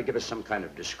you'll try to give us some kind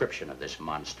of description of this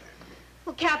monster.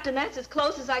 Well, Captain, that's as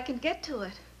close as I can get to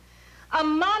it. A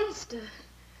monster.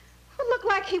 It looked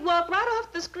like he walked right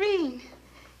off the screen.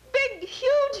 Big,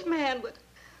 huge man with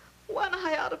one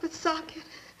eye out of its socket.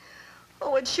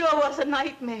 Oh, it sure was a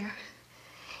nightmare.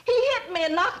 He hit me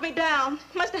and knocked me down.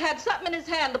 Must have had something in his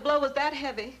hand. The blow was that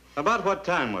heavy. About what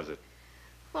time was it?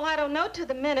 Well, I don't know to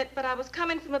the minute, but I was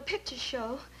coming from a picture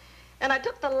show, and I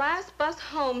took the last bus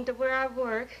home to where I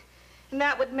work, and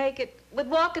that would make it, with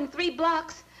walking 3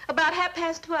 blocks, about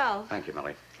 12:30. Thank you,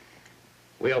 Millie.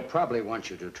 We'll probably want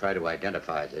you to try to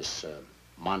identify this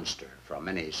monster from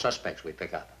any suspects we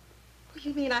pick up.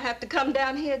 You mean I have to come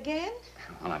down here again?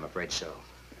 Well, I'm afraid so.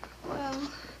 Well,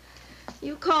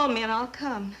 you call me and I'll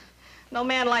come. No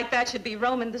man like that should be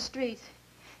roaming the streets.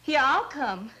 Yeah, I'll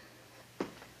come.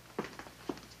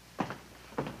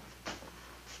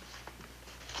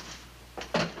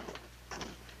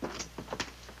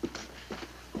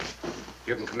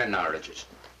 You can come in now, Richards.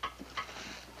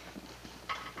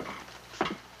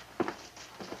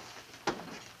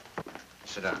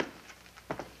 Sit down.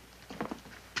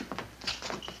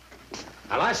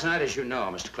 Now, last night, as you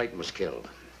know, Mr. Clayton was killed.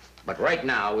 But right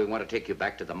now, we want to take you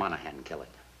back to the Monahan killing.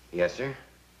 Yes, sir.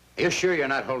 Are you sure you're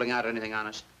not holding out anything on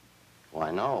us?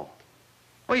 Why, no.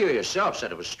 Well, you yourself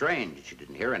said it was strange that you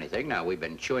didn't hear anything. Now, we've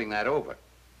been chewing that over.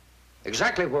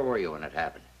 Exactly where were you when it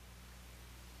happened?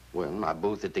 Well, in my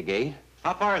booth at the gate.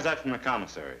 How far is that from the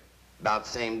commissary? About the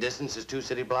same distance as 2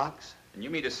 city blocks. And you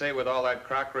mean to say with all that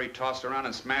crockery tossed around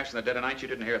and smashed in the dead of night, you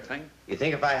didn't hear a thing? You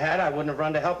think if I had, I wouldn't have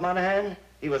run to help Monahan?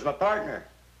 He was my partner.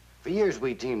 For years,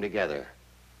 we teamed together.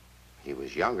 He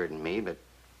was younger than me, but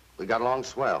we got along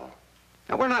swell.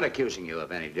 Now, we're not accusing you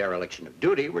of any dereliction of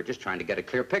duty. We're just trying to get a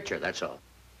clear picture, that's all.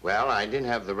 Well, I did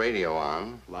have the radio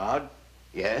on. Loud?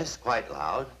 Yes, quite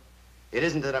loud. It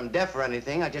isn't that I'm deaf or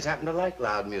anything. I just happen to like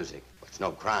loud music. It's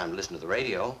no crime to listen to the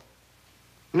radio.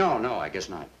 No, I guess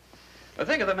not. But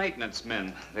think of the maintenance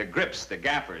men, the grips, the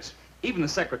gaffers, even the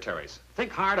secretaries. Think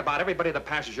hard about everybody that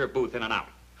passes your booth in and out.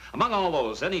 Among all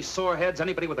those, any sore heads,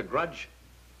 anybody with a grudge?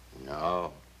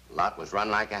 No. Lot was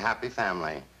run like a happy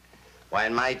family. Why,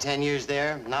 in my 10 years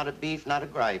there, not a beef, not a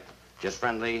gripe. Just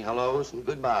friendly hellos and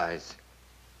goodbyes.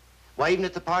 Why, even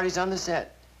at the parties on the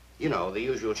set. You know, the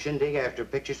usual shindig after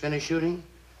pictures finish shooting.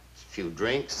 A few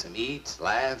drinks, some eats,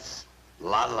 laughs, a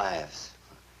lot of laughs.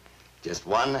 Just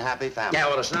one happy family. Yeah,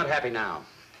 well, it's not happy now.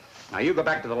 Now, you go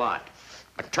back to the lot.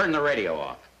 Turn the radio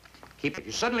off. Keep it. If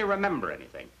you suddenly remember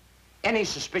anything, any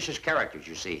suspicious characters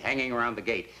you see hanging around the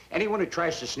gate, anyone who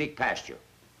tries to sneak past you,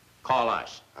 call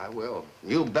us. I will.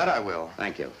 You bet I will.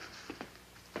 Thank you.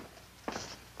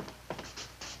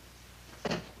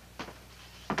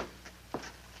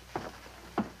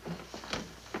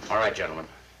 All right, gentlemen.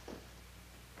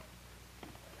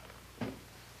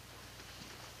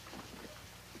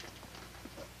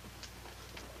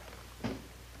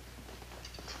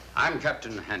 I'm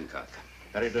Captain Hancock.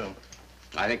 How do you do?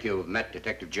 I think you've met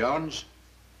Detective Jones.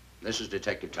 This is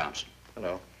Detective Thompson.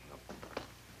 Hello.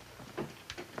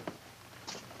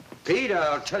 Pete,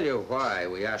 I'll tell you why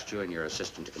we asked you and your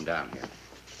assistant to come down here.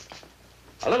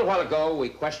 A little while ago, we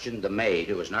questioned the maid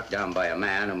who was knocked down by a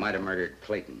man who might have murdered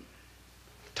Clayton.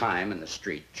 Time and the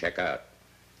street, check out.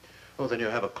 Oh, then you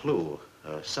have a clue,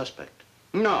 a suspect.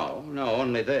 No,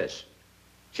 only this.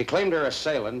 She claimed her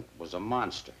assailant was a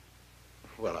monster.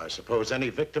 Well, I suppose any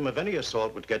victim of any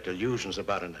assault would get delusions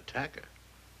about an attacker.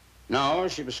 No,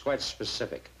 she was quite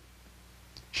specific.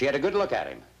 She had a good look at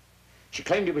him. She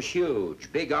claimed he was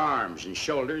huge, big arms and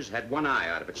shoulders, had one eye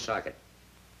out of its socket.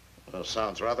 Well,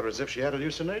 sounds rather as if she had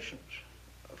hallucinations.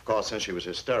 Of course, since she was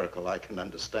hysterical, I can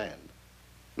understand.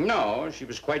 No, she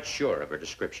was quite sure of her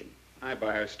description. I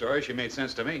buy her story. She made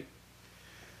sense to me.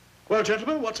 Well,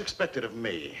 gentlemen, what's expected of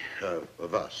me,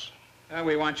 of us?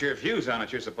 We want your views on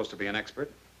it. You're supposed to be an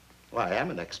expert. Well, I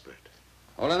am an expert.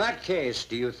 Well, in that case,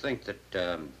 do you think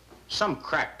that some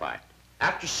crackpot,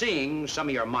 after seeing some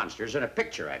of your monsters, in a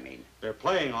picture, I mean. They're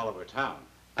playing all over town.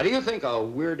 Now, do you think a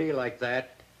weirdie like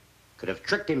that could have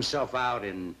tricked himself out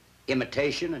in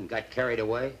imitation and got carried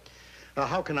away? Now,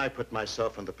 how can I put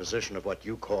myself in the position of what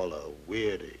you call a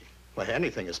weirdie? Well,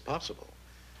 anything is possible.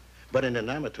 But in an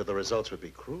amateur, the results would be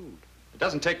crude. It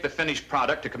doesn't take the finished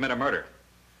product to commit a murder.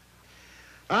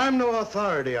 I'm no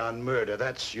authority on murder.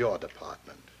 That's your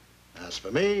department. As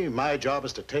for me, my job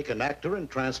is to take an actor and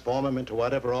transform him into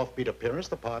whatever offbeat appearance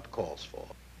the part calls for.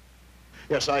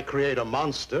 Yes, I create a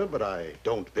monster, but I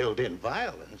don't build in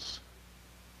violence.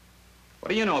 What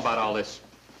do you know about all this?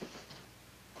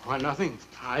 Why, nothing.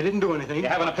 I didn't do anything. You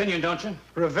have an opinion, don't you?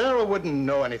 Rivera wouldn't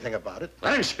know anything about it.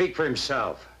 Let him speak for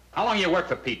himself. How long you worked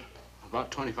for Pete? About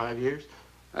 25 years.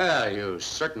 Well, you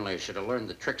certainly should have learned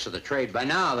the tricks of the trade by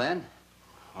now, then.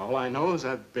 All I know is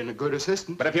I've been a good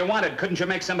assistant. But if you wanted, couldn't you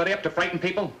make somebody up to frighten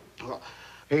people? Well,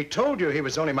 he told you he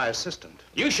was only my assistant.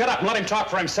 You shut up and let him talk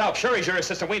for himself. Sure, he's your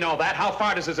assistant. We know that. How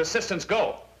far does his assistants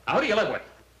go? Now, who do you live with?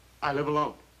 I live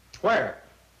alone. Where?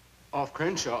 Off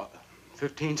Crenshaw,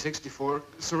 1564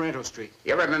 Sorrento Street.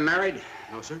 You ever been married?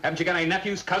 No, sir. Haven't you got any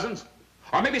nephews, cousins?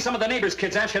 Or maybe some of the neighbors'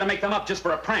 kids asked you to make them up just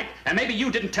for a prank. And maybe you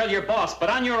didn't tell your boss, but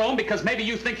on your own, because maybe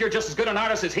you think you're just as good an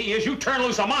artist as he is, you turn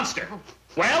loose a monster.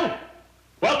 Well?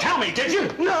 Well, tell me, did you?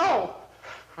 No!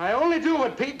 I only do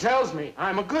what Pete tells me.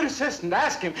 I'm a good assistant.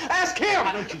 Ask him. Ask him!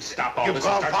 Why don't you stop all You've this?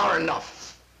 gone far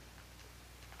enough.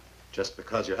 Just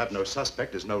because you have no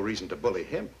suspect is no reason to bully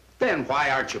him. Then why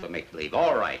aren't you a make-believe?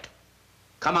 All right.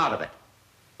 Come out of it.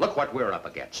 Look what we're up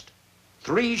against.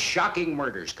 3 shocking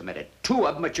murders committed, 2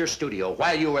 of them at your studio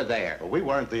while you were there. Well, we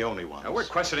weren't the only ones. Now, we're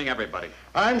questioning everybody.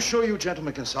 I'm sure you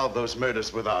gentlemen can solve those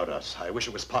murders without us. I wish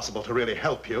it was possible to really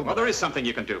help you. Well, there is something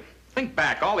you can do. Think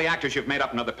back, all the actors you've made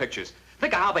up in other pictures.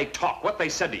 Think of how they talk, what they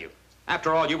said to you.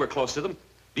 After all, you were close to them.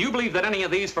 Do you believe that any of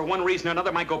these, for one reason or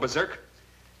another, might go berserk?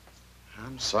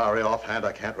 I'm sorry, offhand,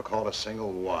 I can't recall a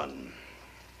single one.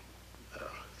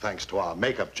 Thanks to our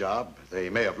makeup job, they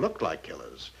may have looked like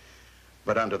killers.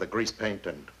 But under the grease paint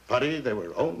and putty, they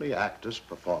were only actors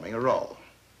performing a role.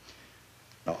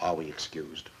 Now, are we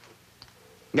excused?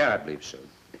 Yeah, I believe so.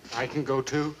 I can go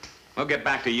too? We'll get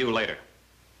back to you later.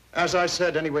 As I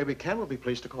said, any way we can, we'll be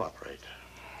pleased to cooperate.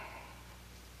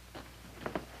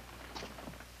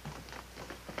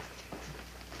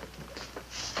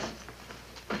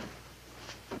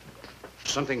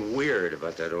 Something weird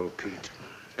about that old Pete.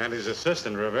 And his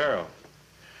assistant, Rivero.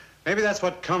 Maybe that's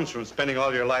what comes from spending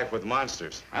all your life with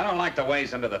monsters. I don't like the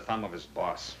ways under the thumb of his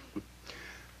boss.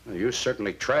 Well, you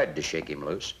certainly tried to shake him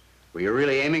loose. Were you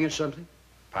really aiming at something?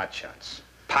 Pot shots.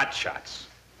 Pot shots.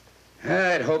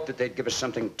 I'd hoped that they'd give us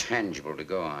something tangible to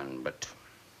go on, but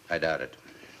I doubt it.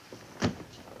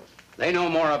 They know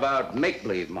more about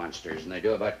make-believe monsters than they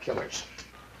do about killers.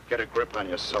 Get a grip on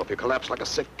yourself. You collapse like a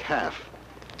sick calf.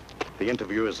 The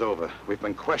interview is over. We've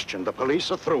been questioned. The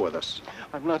police are through with us.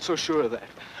 I'm not so sure of that.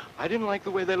 I didn't like the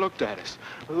way they looked at us,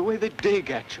 or the way they dig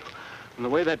at you, and the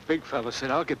way that big fella said,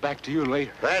 I'll get back to you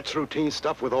later. That's routine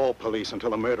stuff with all police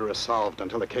until the murder is solved,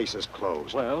 until the case is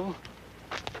closed. Well?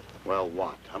 Well,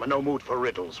 what? I'm in no mood for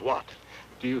riddles. What?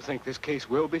 Do you think this case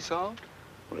will be solved?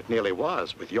 Well, it nearly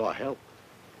was, with your help.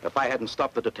 If I hadn't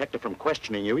stopped the detective from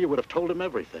questioning you, you would have told him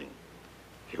everything.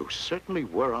 You certainly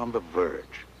were on the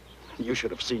verge. You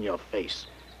should have seen your face.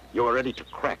 You were ready to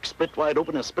crack, split wide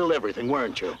open and spill everything,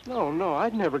 weren't you? No,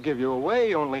 I'd never give you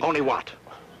away, only... Only what?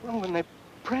 Well, when they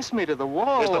pressed me to the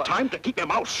wall... Is the time to keep your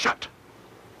mouth shut.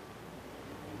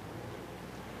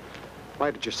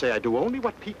 Why did you say I do only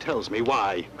what Pete tells me?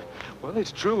 Why? Well,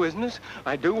 it's true, isn't it?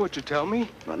 I do what you tell me.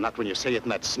 Well, not when you say it in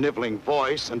that sniveling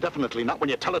voice, and definitely not when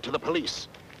you tell it to the police.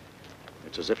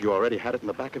 It's as if you already had it in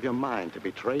the back of your mind to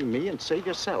betray me and save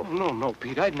yourself. No,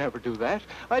 Pete, I'd never do that.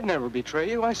 I'd never betray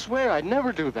you. I swear I'd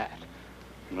never do that.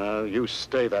 Well, you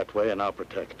stay that way and I'll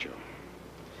protect you.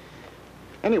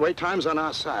 Anyway, time's on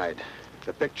our side.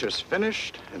 The picture's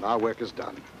finished and our work is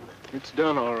done. It's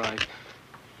done, all right.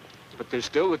 But there's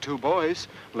still the 2 boys,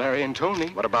 Larry and Tony.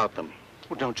 What about them?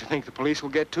 Well, don't you think the police will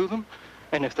get to them?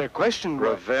 And if they're questioned...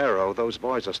 Rivero, those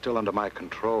boys are still under my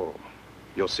control.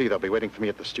 You'll see they'll be waiting for me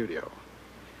at the studio.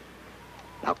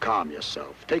 Now, calm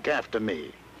yourself. Take after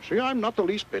me. See, I'm not the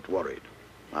least bit worried.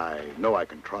 I know I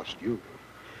can trust you.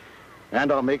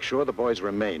 And I'll make sure the boys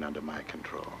remain under my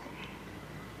control.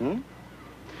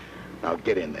 Now,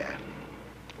 get in there.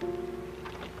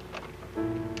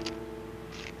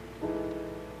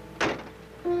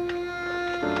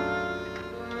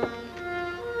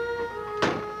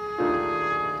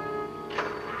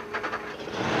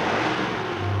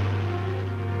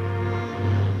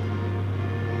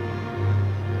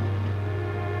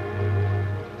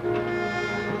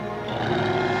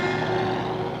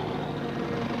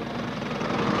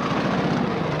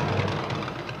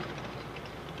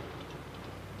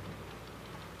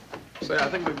 Say, I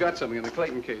think we've got something in the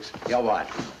Clayton case. Yeah, what?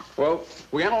 Well,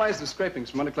 we analyzed the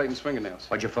scrapings from under Clayton's fingernails.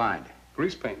 What'd you find?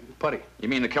 Grease paint, putty. You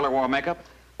mean the killer wore makeup?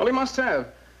 Well, he must have.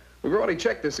 We've already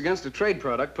checked this against a trade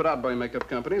product put out by makeup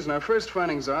companies, and our first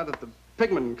findings are that the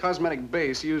pigment and cosmetic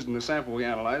base used in the sample we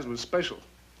analyzed was special,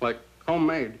 like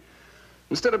homemade.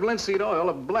 Instead of linseed oil,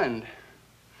 a blend.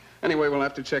 Anyway, we'll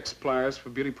have to check suppliers for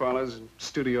beauty parlors and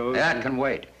studios. That can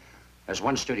wait. There's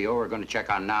one studio we're going to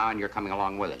check on now, and you're coming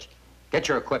along with us. Get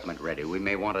your equipment ready. We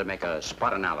may want to make a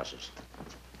spot analysis.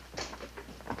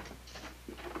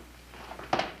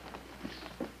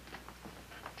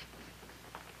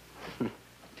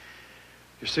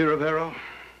 You see, Rivero?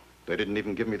 They didn't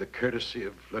even give me the courtesy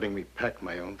of letting me pack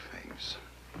my own things.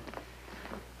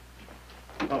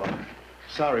 Oh,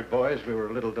 sorry, boys. We were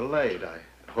a little delayed. I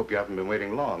hope you haven't been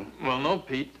waiting long. Well, no,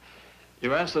 Pete.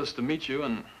 You asked us to meet you,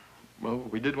 and, well,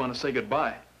 we did want to say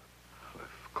goodbye.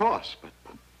 Of course, but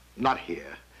not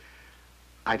here.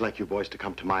 I'd like you boys to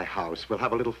come to my house. We'll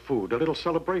have a little food, a little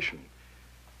celebration.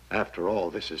 After all,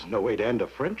 this is no way to end a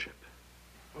friendship.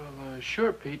 Well,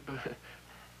 sure, Pete, but...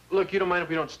 Look, you don't mind if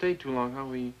we don't stay too long, huh?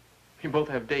 We both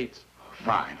have dates.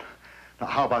 Fine. Now,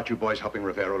 how about you boys helping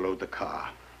Rivero load the car?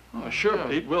 Oh, sure,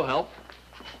 Pete. We'll help.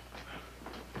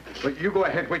 But you go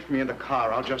ahead, wait for me in the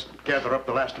car. I'll just gather up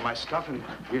the last of my stuff, and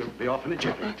we'll be off in a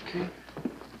jiffy. Okay.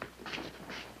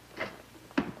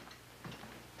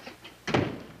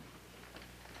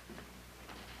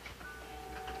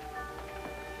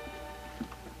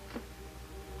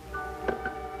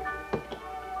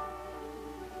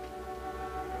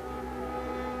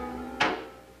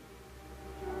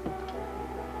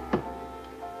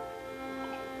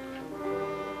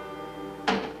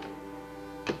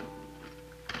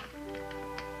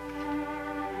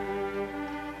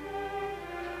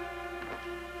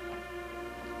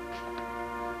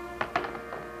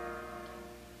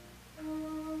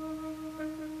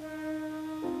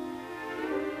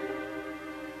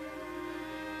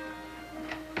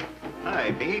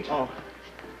 Hi, Pete. Oh,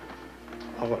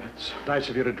 it's nice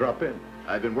of you to drop in.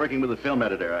 I've been working with the film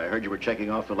editor. I heard you were checking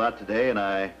off the lot today, and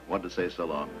I wanted to say so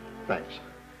long. Thanks.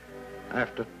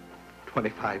 After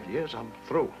 25 years, I'm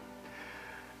through.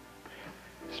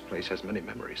 This place has many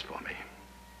memories for me.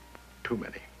 Too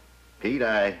many. Pete,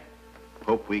 I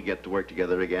hope we get to work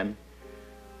together again.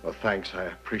 Well, thanks. I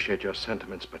appreciate your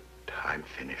sentiments, but I'm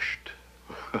finished.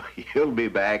 You'll be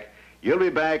back. You'll be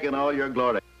back in all your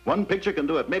glory. One picture can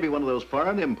do it, maybe one of those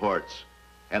foreign imports.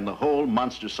 And the whole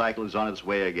monster cycle is on its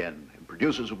way again. And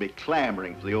producers will be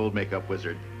clamoring for the old makeup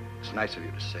wizard. It's nice of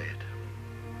you to say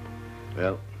it.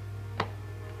 Well,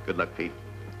 good luck, Pete.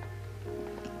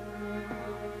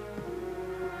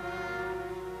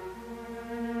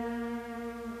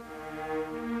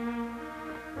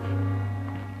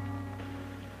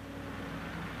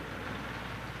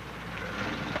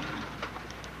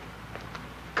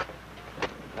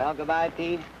 Well, goodbye,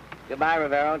 Pete. Goodbye,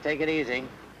 Rivero. Take it easy.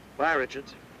 Bye,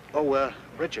 Richards. Oh,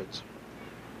 Richards.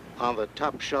 On the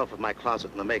top shelf of my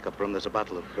closet in the makeup room, there's a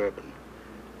bottle of bourbon.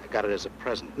 I got it as a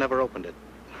present. Never opened it.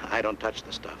 I don't touch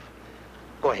the stuff.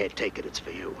 Go ahead, take it. It's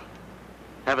for you.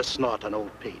 Have a snort on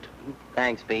old Pete.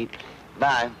 Thanks, Pete.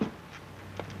 Bye.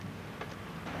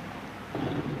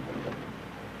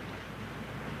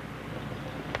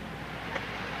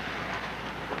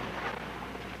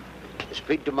 Is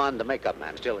Pete Dumond, the makeup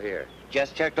man, still here?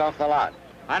 Just checked off the lot.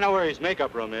 I know where his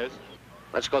makeup room is.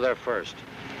 Let's go there first.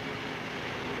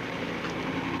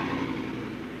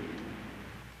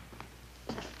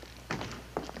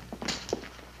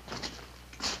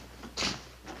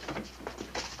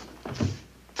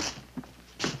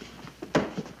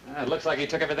 It looks like he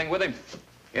took everything with him.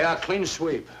 Yeah, clean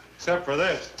sweep. Except for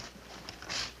this.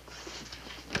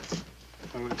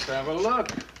 Well, let's have a look.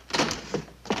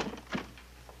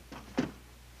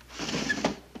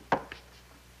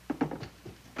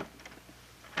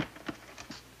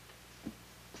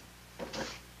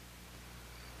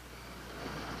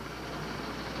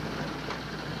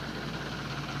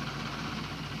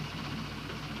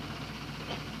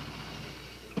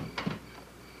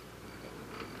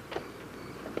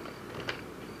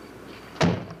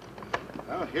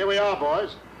 Well, here we are,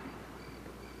 boys.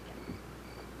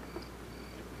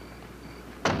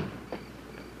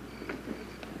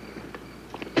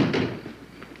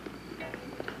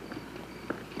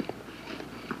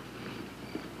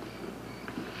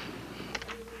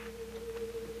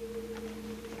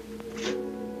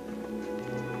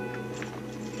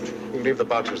 You can leave the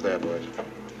boxes there, boys.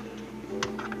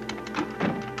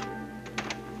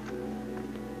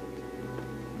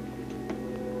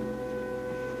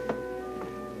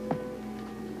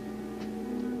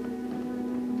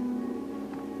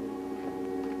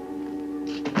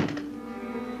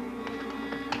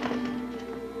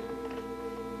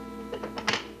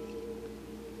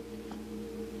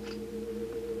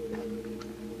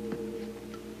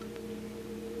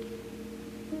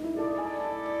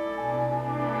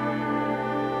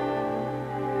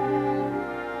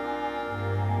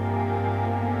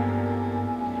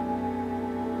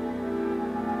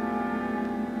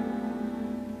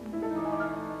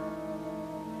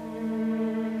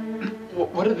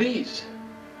 What are these?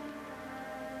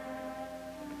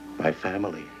 My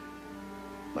family.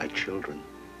 My children.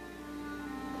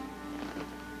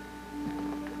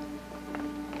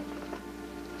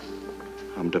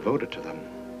 I'm devoted to them.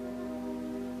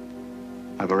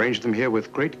 I've arranged them here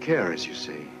with great care, as you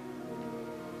see.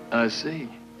 I see.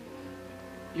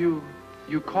 You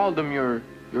called them your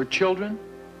children?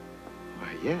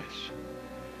 Why, yes.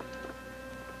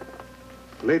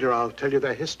 Later, I'll tell you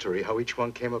their history, how each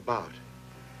one came about.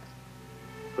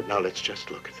 But now let's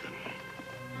just look at them.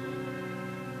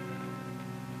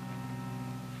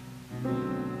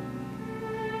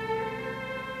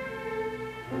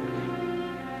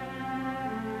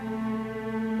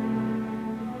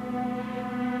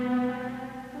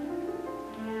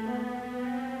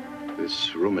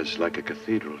 This room is like a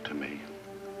cathedral to me.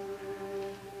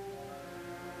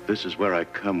 This is where I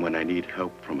come when I need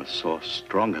help from a source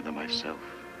stronger than myself.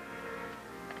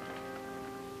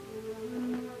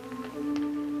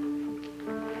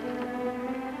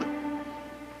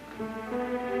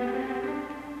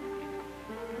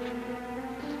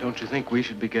 Don't you think we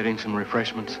should be getting some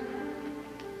refreshments?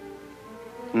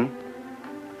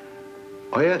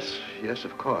 Oh, yes. Yes,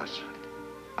 of course.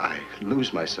 I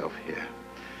lose myself here.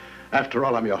 After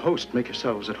all, I'm your host. Make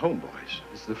yourselves at home, boys.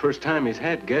 It's the first time he's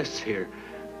had guests here.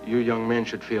 You young men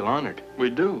should feel honored.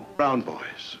 We do. Brown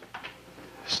boys.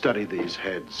 Study these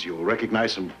heads. You'll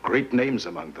recognize some great names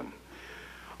among them.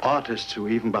 Artists who,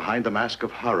 even behind the mask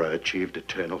of horror, achieved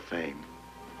eternal fame.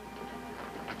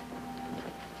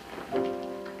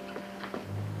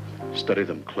 Study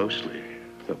them closely.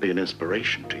 They'll be an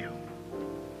inspiration to you.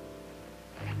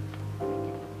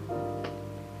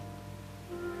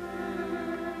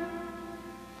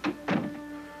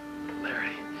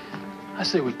 Larry, I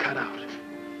say we cut out.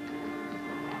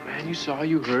 Oh, man, you saw,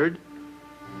 you heard.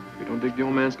 If we don't dig the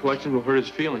old man's collection, we'll hurt his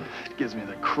feelings. It gives me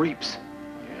the creeps.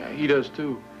 Yeah, he does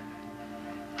too.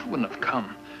 I wouldn't have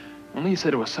come. Only you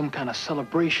said it was some kind of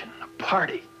celebration, a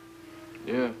party.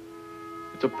 Yeah,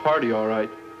 it's a party, all right.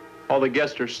 All the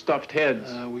guests are stuffed heads.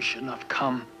 We shouldn't have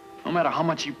come, no matter how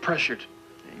much you pressured.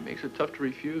 He makes it tough to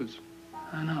refuse.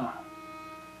 I know.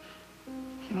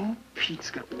 You know, Pete's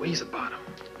got ways about him.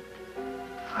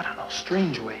 I don't know,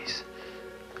 strange ways.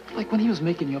 Like when he was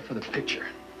making you up for the picture,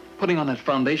 putting on that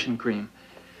foundation cream.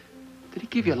 Did he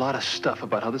give you a lot of stuff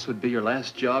about how this would be your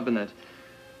last job and that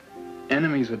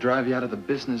enemies would drive you out of the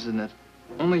business and that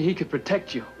only he could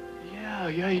protect you? Yeah,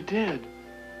 he did.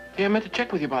 Yeah, I meant to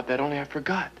check with you about that, only I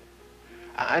forgot.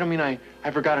 I don't mean I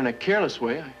forgot in a careless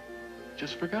way. I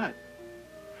just forgot.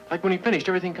 Like when he finished,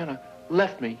 everything kind of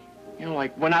left me. You know,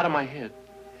 like went out of my head.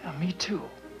 Yeah, me too.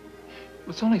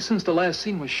 It's only since the last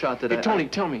scene was shot that Hey, Tony,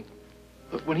 tell me.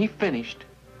 Look, when he finished,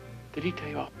 did he tell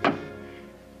you off?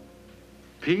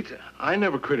 Pete, I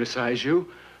never criticized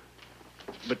you,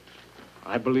 but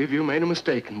I believe you made a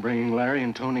mistake in bringing Larry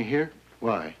and Tony here.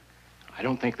 Why? I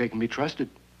don't think they can be trusted.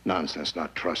 Nonsense,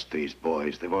 not trust these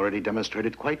boys. They've already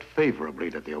demonstrated quite favorably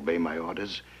that they obey my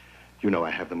orders. You know I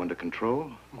have them under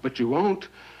control. But you won't.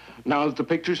 Now that the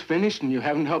picture's finished and you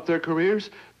haven't helped their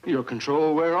careers, your control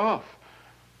will wear off.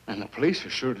 And the police are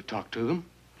sure to talk to them.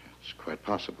 It's quite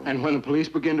possible. And when the police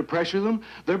begin to pressure them,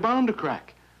 they're bound to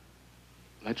crack.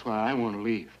 That's why I want to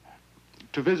leave.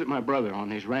 To visit my brother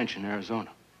on his ranch in Arizona.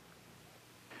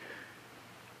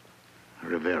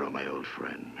 Rivero, my old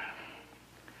friend.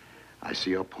 I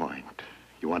see your point.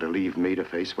 You want to leave me to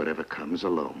face whatever comes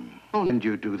alone. Oh, and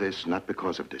you do this not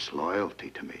because of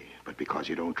disloyalty to me, but because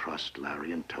you don't trust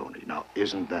Larry and Tony. Now,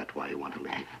 isn't that why you want to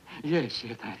leave? Yes,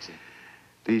 that's it.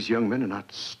 These young men are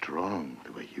not strong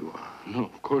the way you are. No,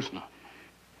 of course not.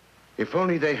 If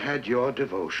only they had your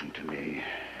devotion to me,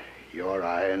 your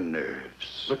iron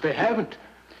nerves. But they haven't.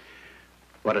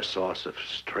 What a source of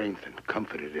strength and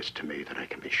comfort it is to me that I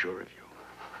can be sure of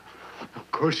you.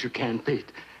 Of course you can,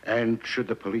 Pete. And should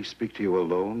the police speak to you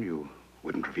alone, you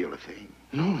wouldn't reveal a thing?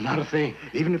 No, not a thing.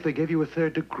 Even if they gave you a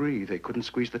third degree, they couldn't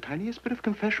squeeze the tiniest bit of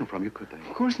confession from you, could they?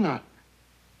 Of course not.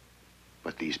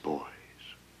 But these boys,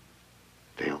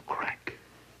 they'll crack.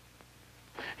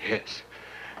 Yes.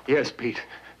 Yes, Pete.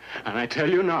 And I tell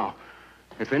you now,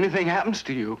 if anything happens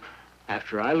to you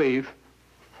after I leave,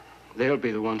 they'll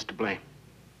be the ones to blame.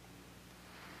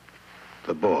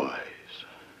 The boys,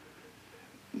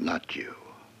 not you.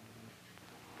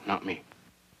 Not me.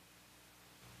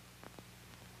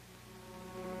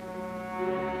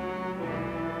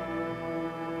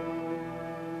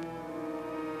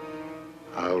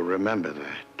 I'll remember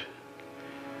that.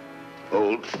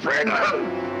 Old friend.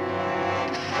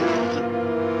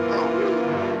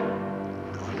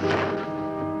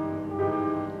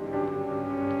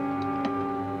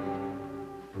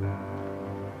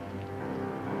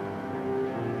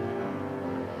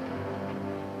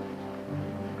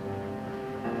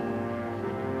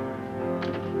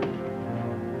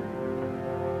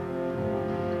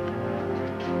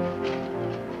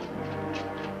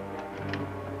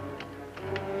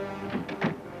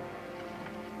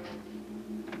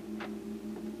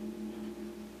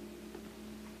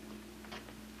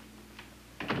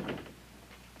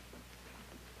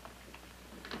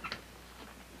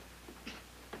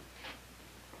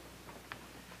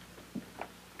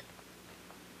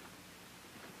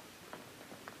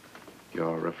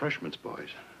 Your refreshments, boys.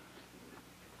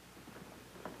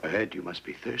 Ahead, you must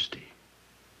be thirsty.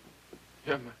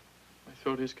 Yeah, my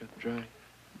throat is getting dry.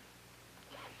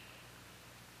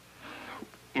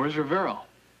 Where's Rivero?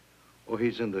 Oh,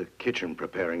 he's in the kitchen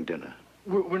preparing dinner.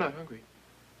 We're not hungry.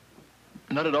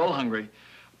 Not at all hungry.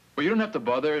 Well, you don't have to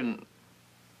bother, and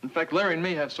in fact, Larry and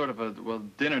me have sort of a, well,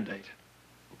 dinner date.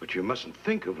 But you mustn't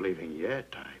think of leaving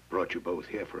yet. I brought you both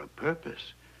here for a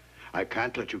purpose. I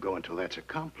can't let you go until that's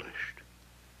accomplished.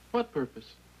 What purpose?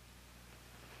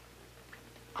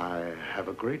 I have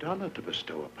a great honor to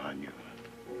bestow upon you.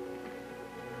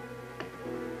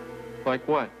 Like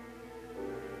what?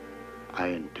 I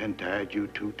intend to add you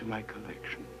two to my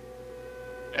collection.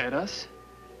 Add us?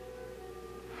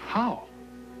 How?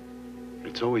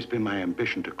 It's always been my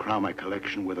ambition to crown my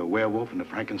collection with a werewolf and a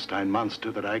Frankenstein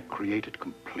monster that I created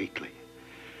completely.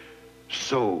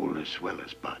 Soul as well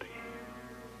as body.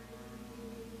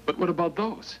 But what about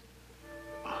those?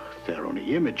 Oh, they're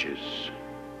only images,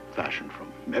 fashioned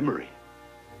from memory.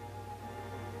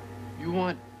 You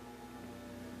want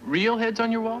real heads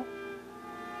on your wall?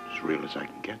 As real as I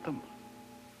can get them.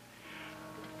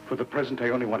 For the present, I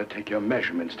only want to take your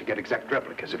measurements to get exact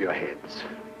replicas of your heads.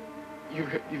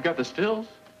 You've got the stills?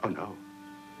 Oh, no.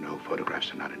 No,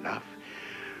 photographs are not enough.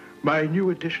 My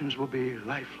new additions will be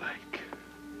lifelike.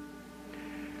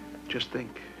 Just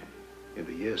think, in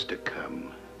the years to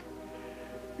come,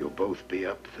 you'll both be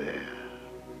up there.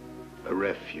 A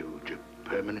refuge, a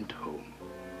permanent home.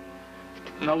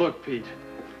 Now look, Pete.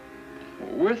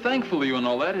 We're thankful to you and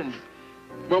all that, and,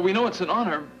 well, we know it's an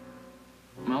honor.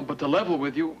 Well, but to level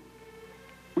with you,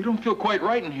 we don't feel quite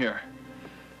right in here.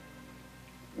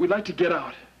 We'd like to get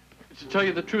out. To tell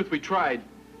you the truth, we tried.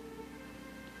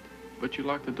 But you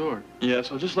locked the door. Yeah,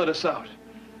 so just let us out.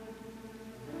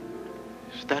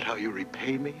 Is that how you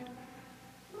repay me?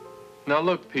 Now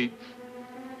look, Pete.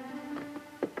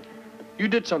 You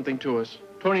did something to us.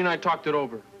 Tony and I talked it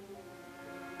over.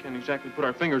 Can't exactly put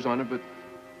our fingers on it, but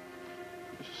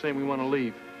it's the same we want to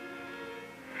leave.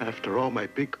 After all my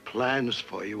big plans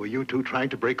for you, were you two trying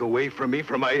to break away from me,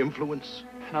 from my influence?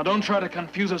 Now don't try to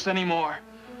confuse us anymore.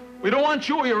 We don't want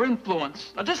you or your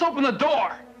influence. Now just open the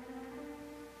door.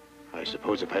 I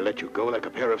suppose if I let you go like a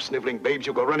pair of sniveling babes,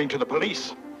 you'll go running to the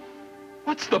police.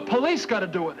 What's the police got to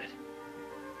do with it?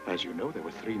 As you know, there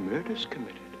were 3 murders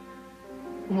committed.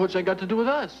 What's that got to do with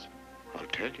us? I'll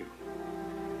tell you.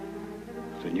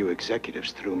 The new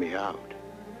executives threw me out.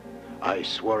 I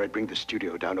swore I'd bring the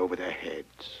studio down over their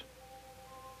heads.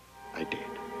 I did.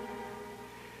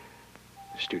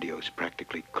 The studio's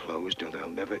practically closed, and they'll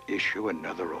never issue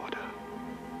another order.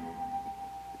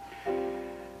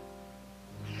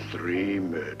 3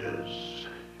 murders,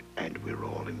 and we're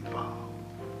all involved.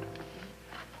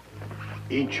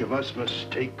 Each of us must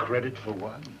take credit for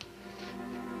one.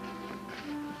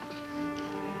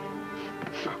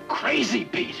 You're crazy,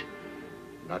 Pete.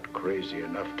 Not crazy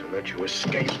enough to let you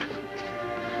escape.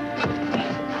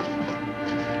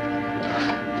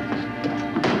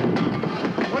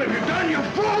 What have you done, you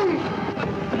fool?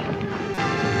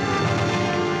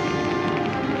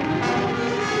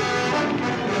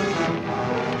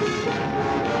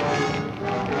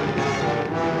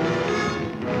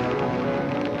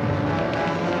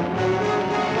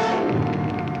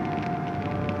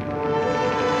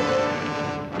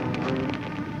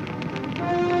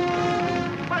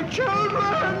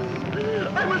 Children!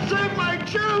 I must save my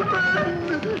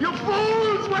children! You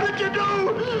fools! What did you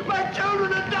do? My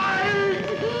children are dying!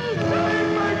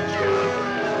 Save my children!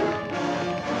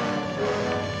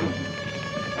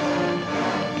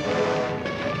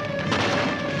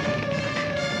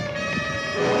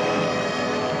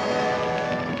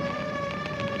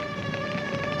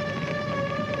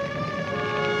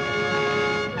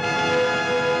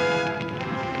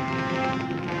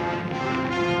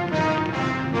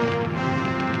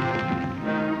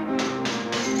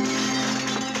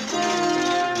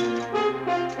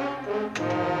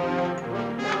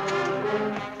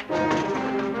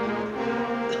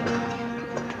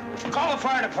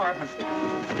 Fire department.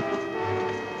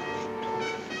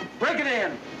 Break it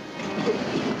in.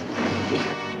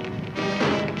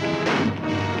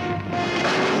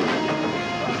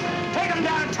 Take him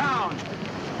downtown.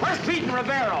 Where's Pete and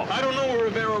Rivero? I don't know where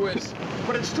Rivero is.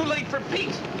 But it's too late for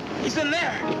Pete. He's in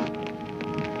there.